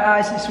in my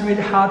eyes it's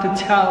really hard to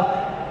tell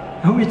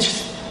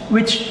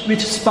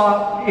which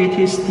spot it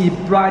is the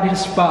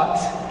brightest spot.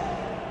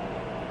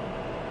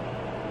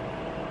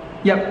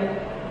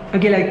 Yep.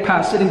 Again, like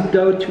pass it and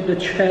go to the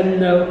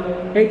channel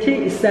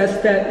 18. It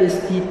says that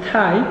is the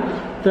time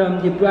from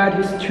the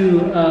brightest to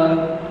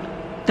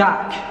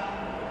dark.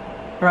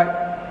 Right.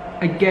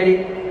 I get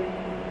it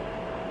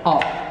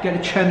off. Get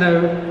the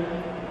channel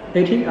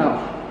 18 off.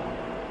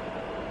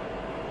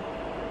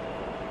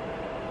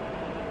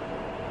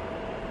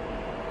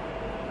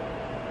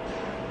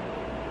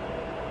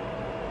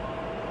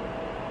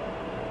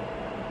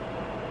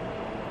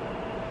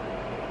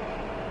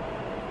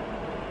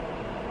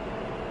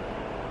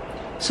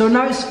 So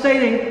now it's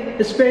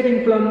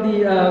fading from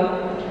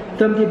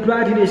the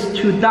brightness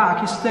to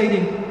dark. It's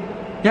fading.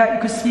 Yeah,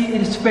 you can see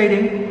it is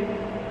fading.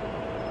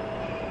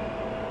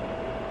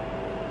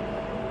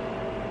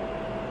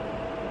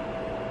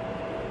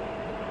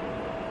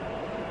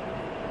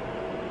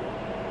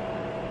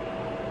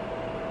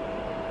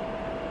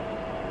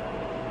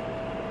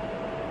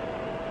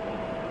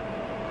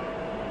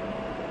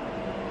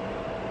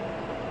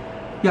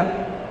 Yeah,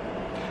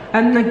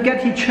 and then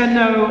get the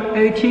channel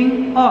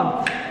 18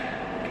 on.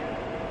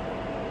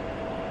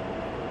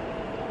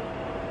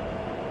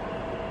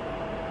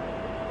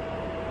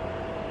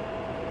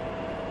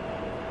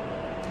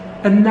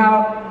 And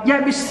now,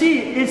 yeah, we see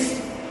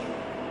it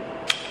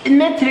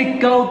immediately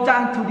go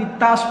down to the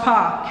dark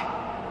part.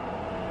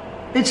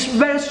 It's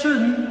very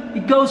soon,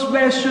 it goes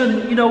very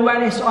soon,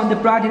 when it's on the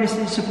brightness,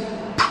 it's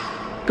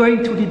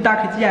going to the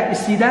darkness. Yeah, you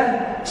see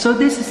that? So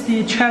this is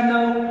the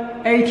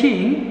channel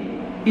 18.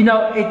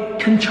 It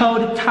controls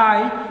the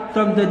time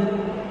from the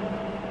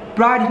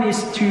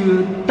brightness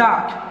to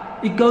dark.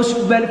 It goes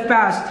very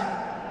fast.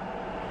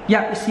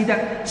 Yeah, you see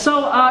that? So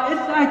if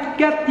I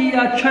get the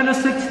channel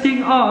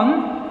 16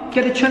 on,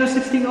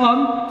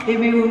 it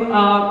will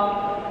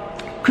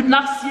could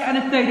not see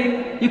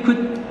anything. You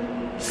could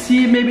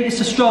see maybe it's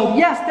a strobe.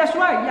 Yes, that's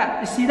right. Yeah,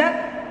 you see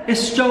that?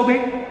 It's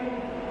strobing.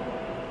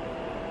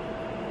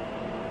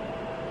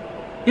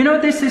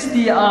 This is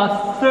the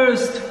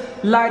first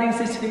lighting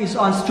system is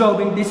on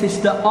strobing. This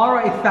is the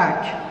aura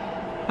effect.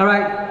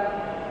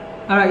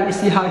 Alright, you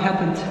see how it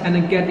happened. And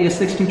then get the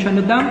 16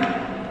 channel down.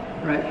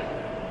 Right.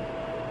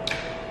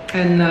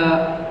 And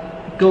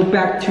go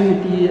back to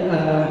the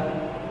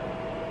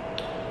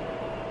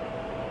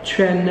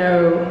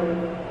channel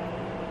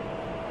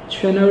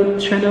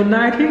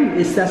 19.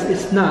 It says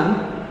it's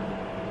none.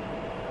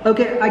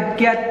 Okay, I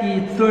get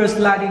the first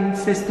lighting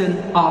system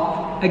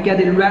off. I get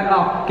the red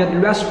off, get the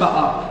red spot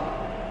off.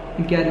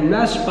 And get the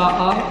red spot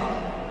off.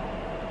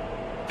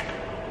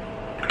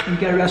 And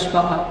get the red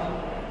spot off.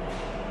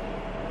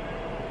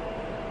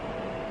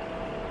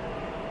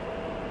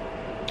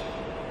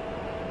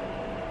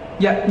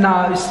 Yeah,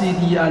 now you see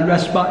the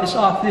red spot is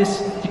off.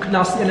 This, you could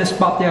not see any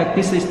spot there.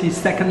 This is the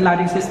second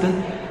lighting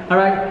system.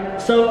 Alright,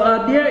 so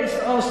there is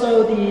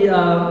also the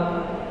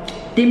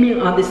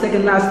dimming on the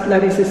second last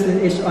lighting system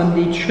is on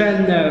the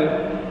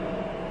channel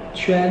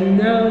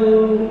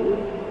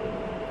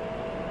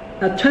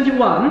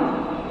 21.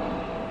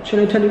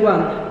 Channel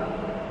 21.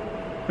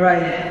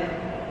 Right.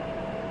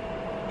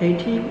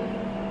 18,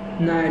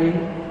 19,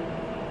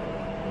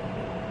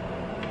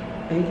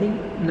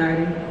 18,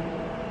 19.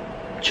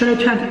 Channel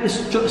 20 is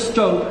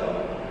stroke.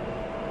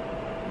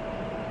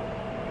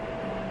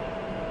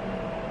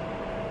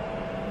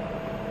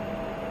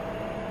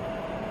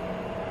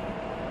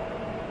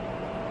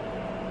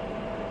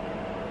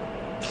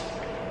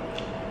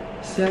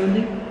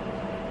 Seventy,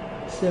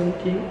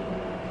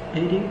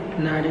 80,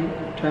 90,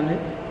 20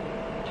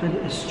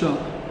 is stroke.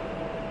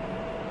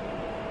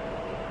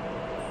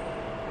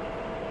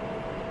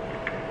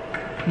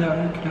 Now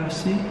you can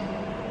see.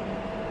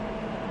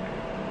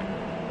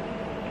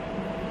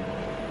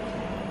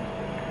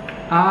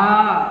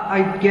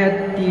 I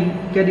get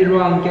it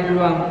wrong. I get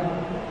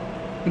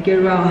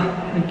it wrong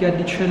and get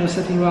the channel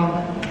setting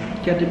wrong.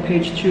 Get the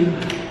page 2.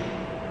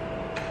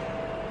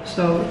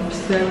 So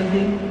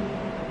 70,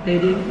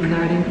 80,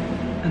 90,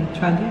 and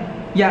 20.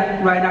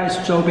 Yeah, right now it's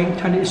strobing.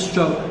 20 is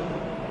stroke.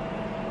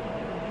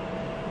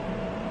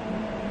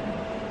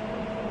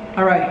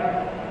 All right.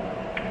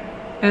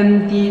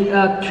 And the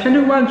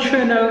 21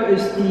 channel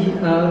is the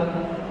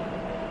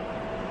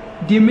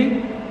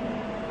dimming.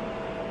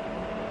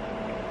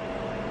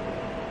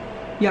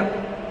 Yep.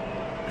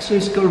 So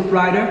it goes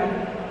brighter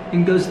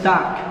and goes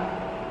dark.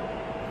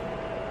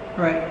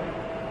 All right.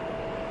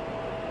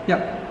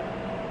 Yep.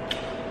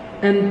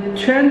 And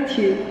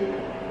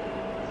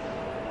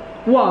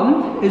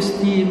 21 is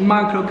the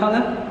macro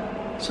color.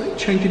 So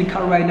changing the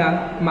color right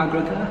now,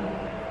 macro color.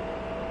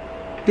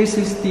 This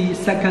is the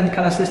second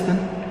color system.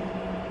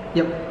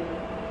 Yep.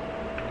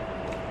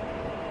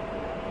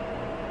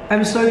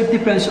 I'm sorry,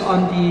 difference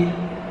on the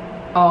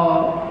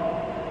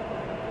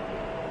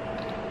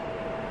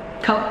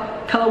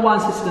color 1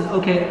 system.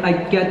 Okay, I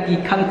get the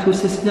color 2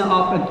 system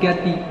off. I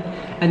get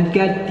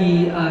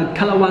the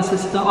color 1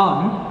 system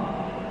on.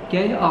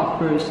 Get it off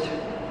first.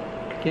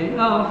 Get it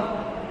off,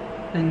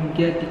 and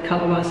get the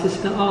color 1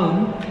 system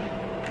on.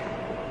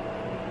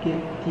 Get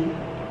the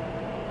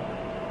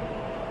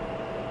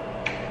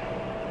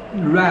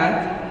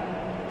red.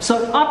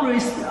 So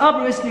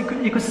obviously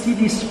you could see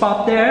the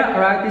spot there. All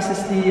right, this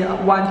is the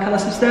one color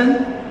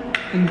system,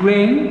 and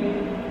green.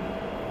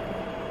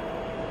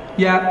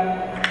 Yeah,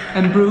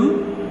 and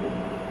blue.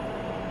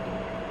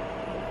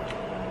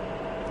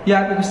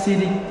 Yeah, you can see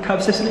the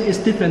color system is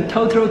different.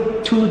 Total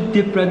 2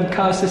 different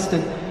color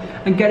system,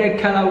 and get a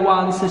color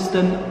 1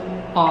 system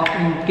off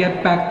and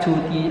get back to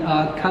the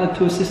color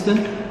 2 system.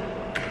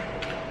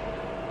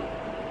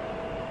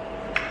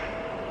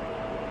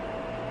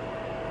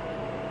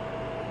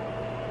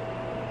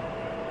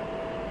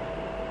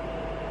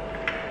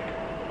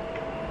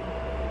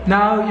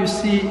 Now you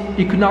see,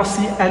 you could not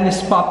see any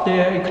spot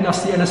there, you could not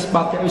see any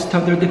spot there, it's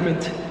totally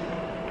different,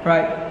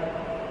 right?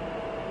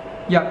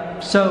 Yeah,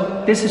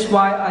 so this is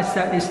why I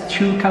said it's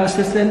 2 color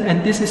system,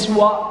 and this is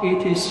what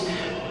it is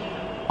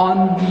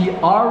on the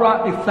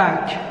aura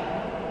effect.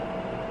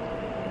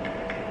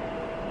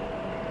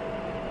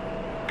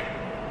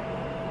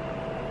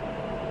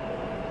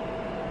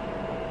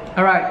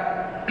 Alright,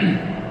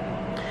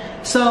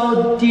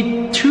 so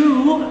the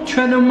 2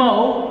 channel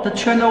mode, the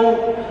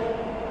channel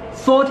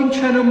 14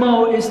 channel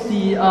mode is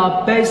the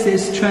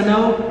basis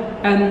channel,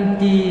 and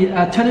the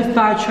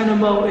 25 channel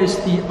mode is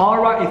the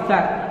aura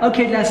effect.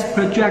 Okay, let's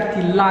project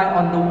the light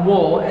on the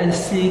wall and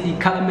see the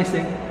color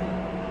mixing.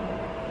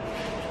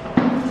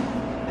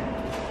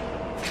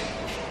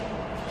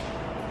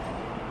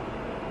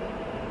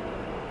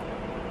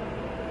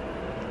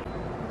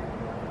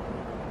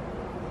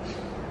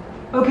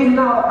 Okay,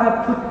 now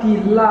I put the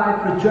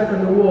light project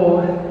on the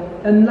wall,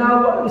 and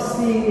now what we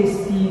see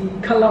is the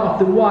color of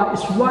the white.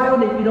 It's white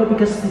on it, you know,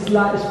 because this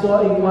light is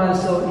 4-in-1,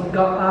 so it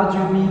got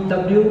RGB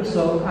W.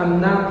 So I'm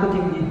now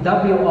putting the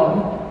W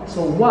on.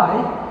 So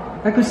white,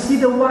 I could see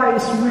the white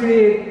is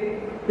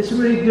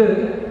really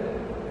good.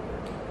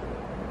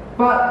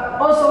 But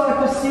also I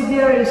could see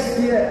there is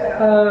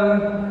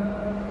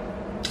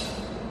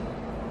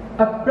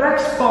a black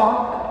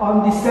spot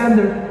on the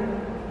center.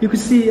 You could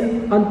see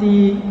on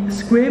the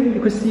screen, you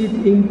could see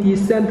it in the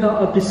center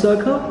of the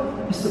circle.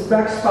 It's a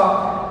black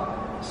spot.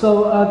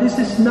 So this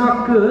is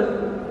not good.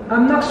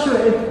 I'm not sure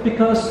if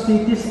because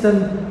the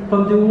distance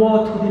from the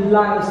wall to the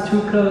light is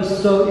too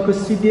close. So you could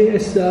see there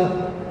is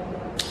a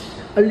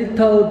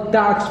little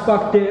dark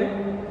spot there.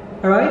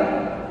 Alright?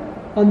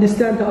 On the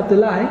center of the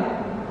light.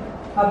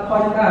 I'll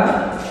point it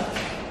out.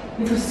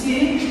 You can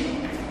see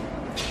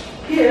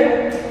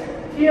here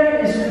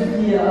is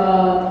the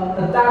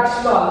a dark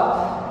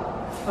spot.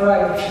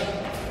 Alright.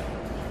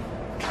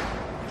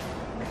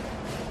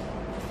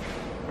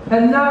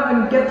 And now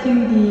I'm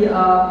getting the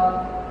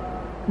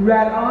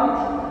red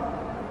on,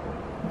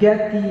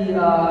 get the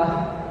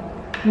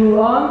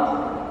blue on,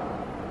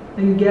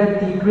 and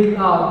get the green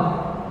on.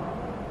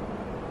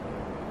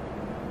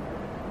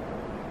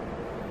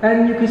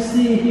 And you can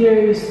see here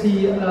is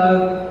the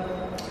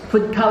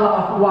foot color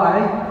of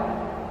white.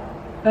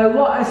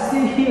 What I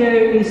see here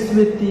is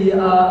with the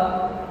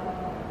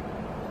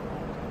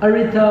a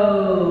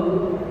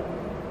little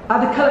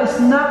the color is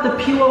not the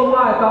pure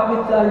white, but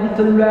with a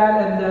little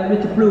red and a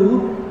little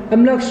blue.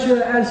 I'm not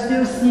sure. I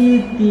still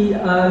see the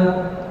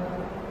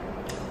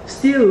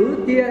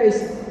still there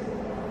is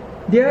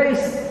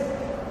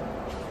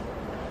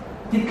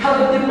the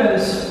color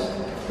difference.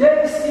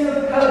 There is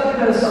still color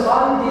difference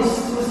on these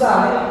two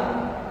sides.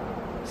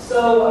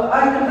 So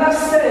I cannot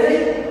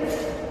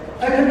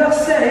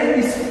say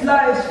this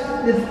slide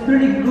is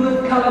really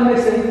good color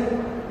mixing.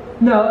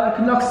 No, I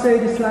cannot say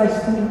this slide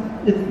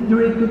is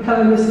really good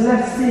color mixing.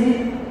 Let's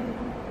see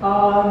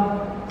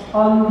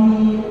on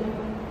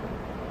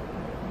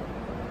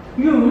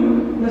the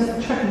room.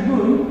 Let's check the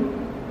room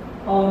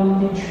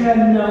on the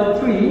channel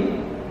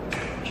 3.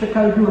 Check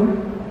out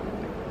room.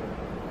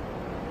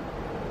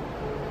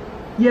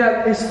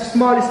 Yeah, it's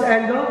smallest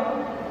angle,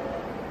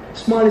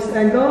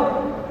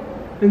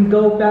 and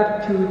go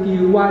back to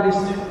the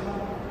widest.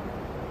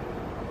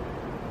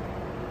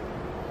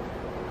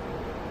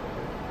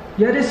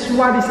 Yeah, this is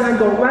widest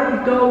angle. When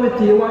you go with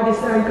the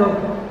widest angle,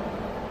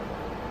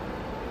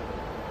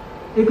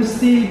 you can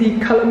see the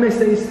color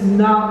mixing is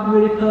not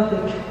really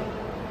perfect.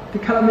 The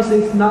color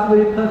mixing is not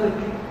really perfect.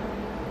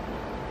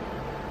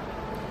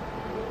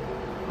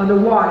 On the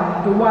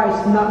white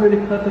is not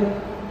really perfect.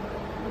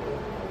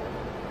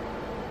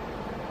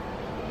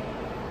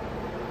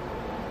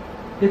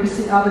 You can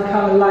see other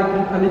color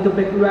like a little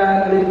bit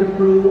red, a little bit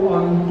blue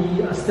on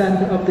the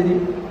center of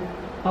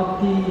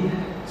the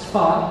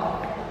spot.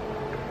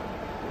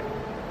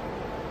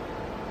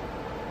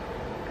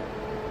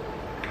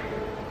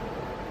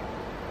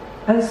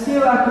 And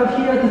still I could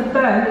hear the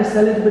fan is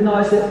a little bit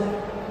noisy.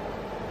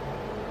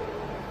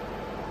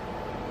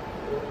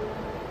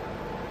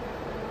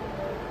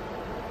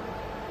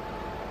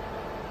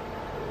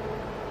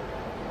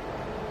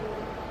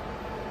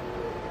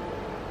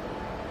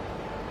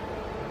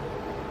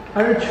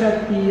 I will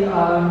check the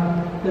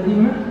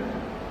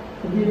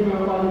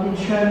dimmer on the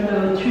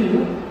channel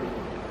 2.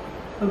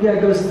 Okay,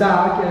 it goes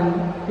dark and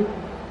it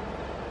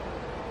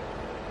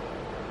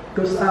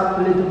goes up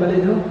a little by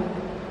little.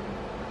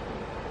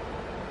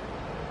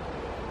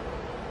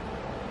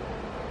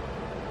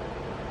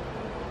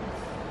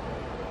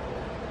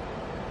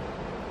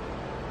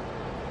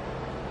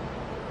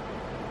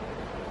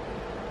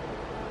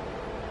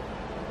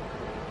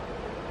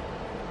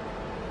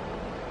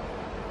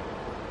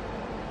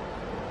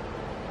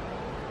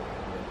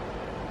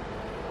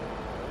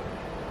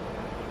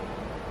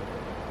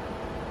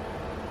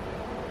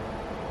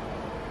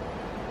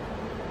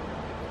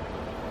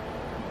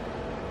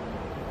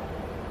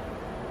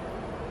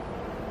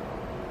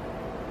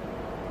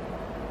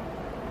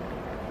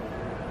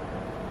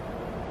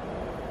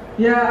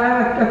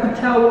 Yeah, I could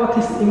tell what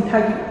is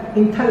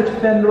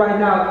intelligent band right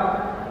now.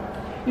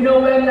 You know,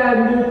 when I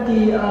move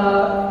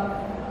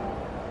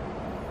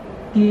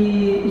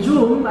the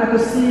zoom, I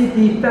could see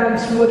the fan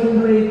is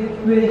working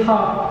really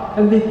hard,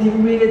 and with the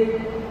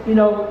really, you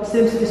know,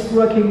 seems it's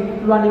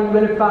running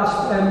really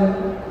fast,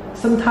 and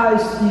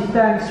sometimes the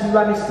fan is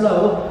running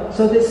slow.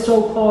 So this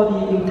so-called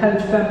the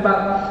intelligent fan,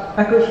 but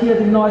I could hear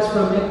the noise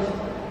from it.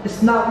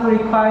 It's not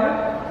really quiet,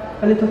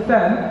 a little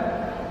fan.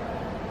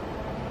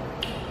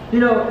 You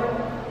know,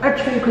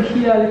 actually you could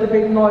hear a little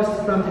bit noise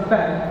from the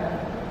fan.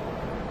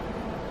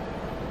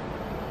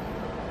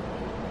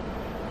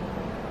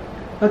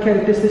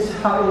 Okay, this is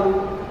how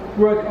it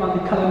works on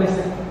the color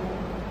mixing.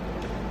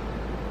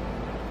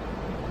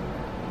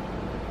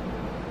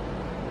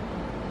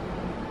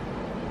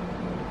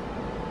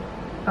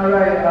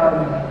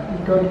 Alright,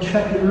 we're going to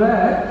check the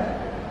red.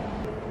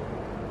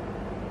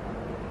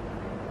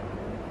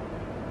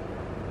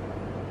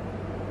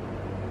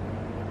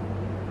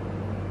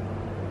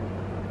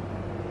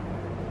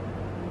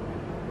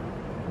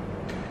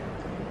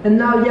 And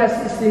now,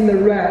 yes, it's in the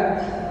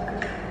red,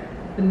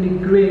 and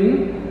the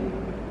green,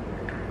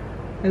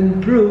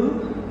 and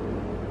blue,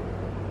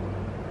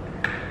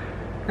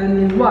 and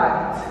in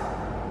white,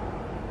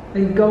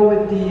 and go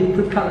with the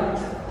food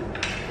colors.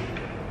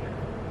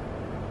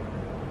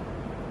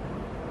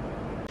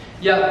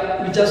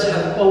 Yeah, we just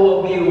have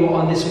overview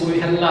on this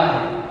Wuhan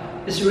line.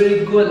 It's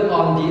really good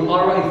on the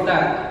aura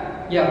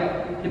effect.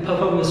 Yeah, the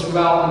performance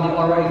well on the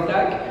aura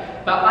effect.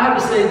 But I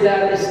have to say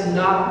that it's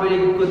not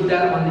really good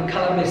that on the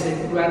color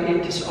mixing when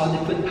it is on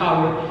the foot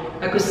power.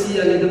 I could see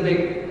a little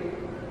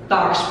bit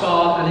dark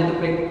spot, a little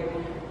bit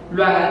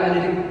red, a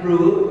little bit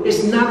blue.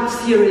 It's not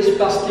serious,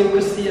 but still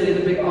could see a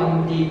little bit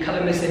on the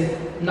color mixing,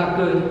 not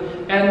good.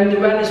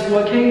 And when it's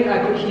working,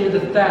 I could hear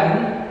the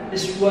fan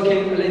is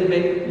working a little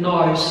bit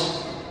noise.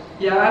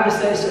 Yeah, I would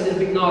say it's a little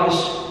bit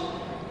noise.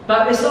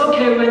 But it's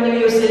okay when you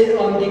use it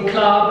on the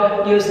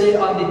club, use it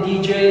on the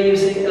DJ,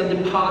 use it on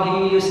the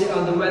party, use it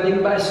on the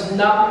wedding, but it's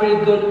not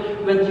really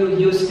good when you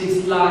use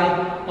this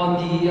light on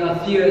the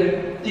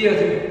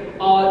theater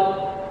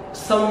or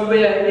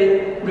somewhere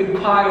it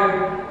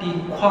requires the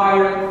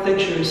quiet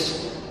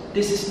features.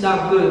 This is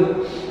not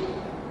good.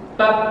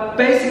 But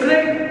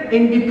basically,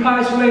 in the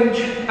price range,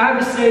 I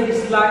would say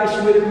this light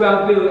is really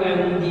well built,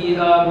 and the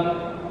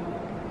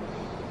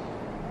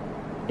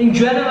in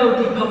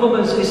general the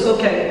performance is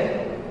okay.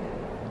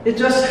 it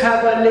just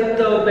have a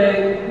little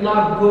bit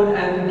not good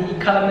and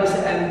the colorless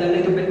and a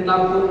little bit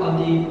not good on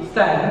the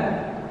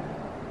fan.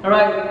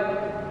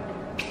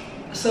 Alright,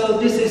 so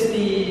this is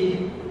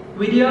the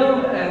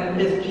video, and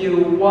if you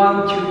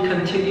want to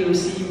continue to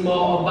see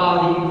more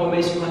about the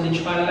information on the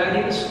trial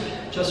lightings,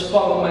 just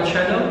follow my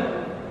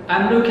channel.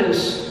 I'm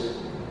Lucas,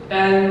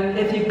 and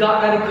if you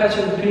got any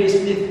questions, please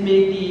leave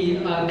me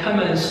the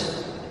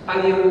comments. I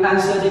will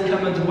answer the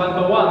comments one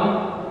by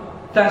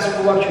one. Thanks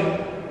for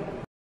watching.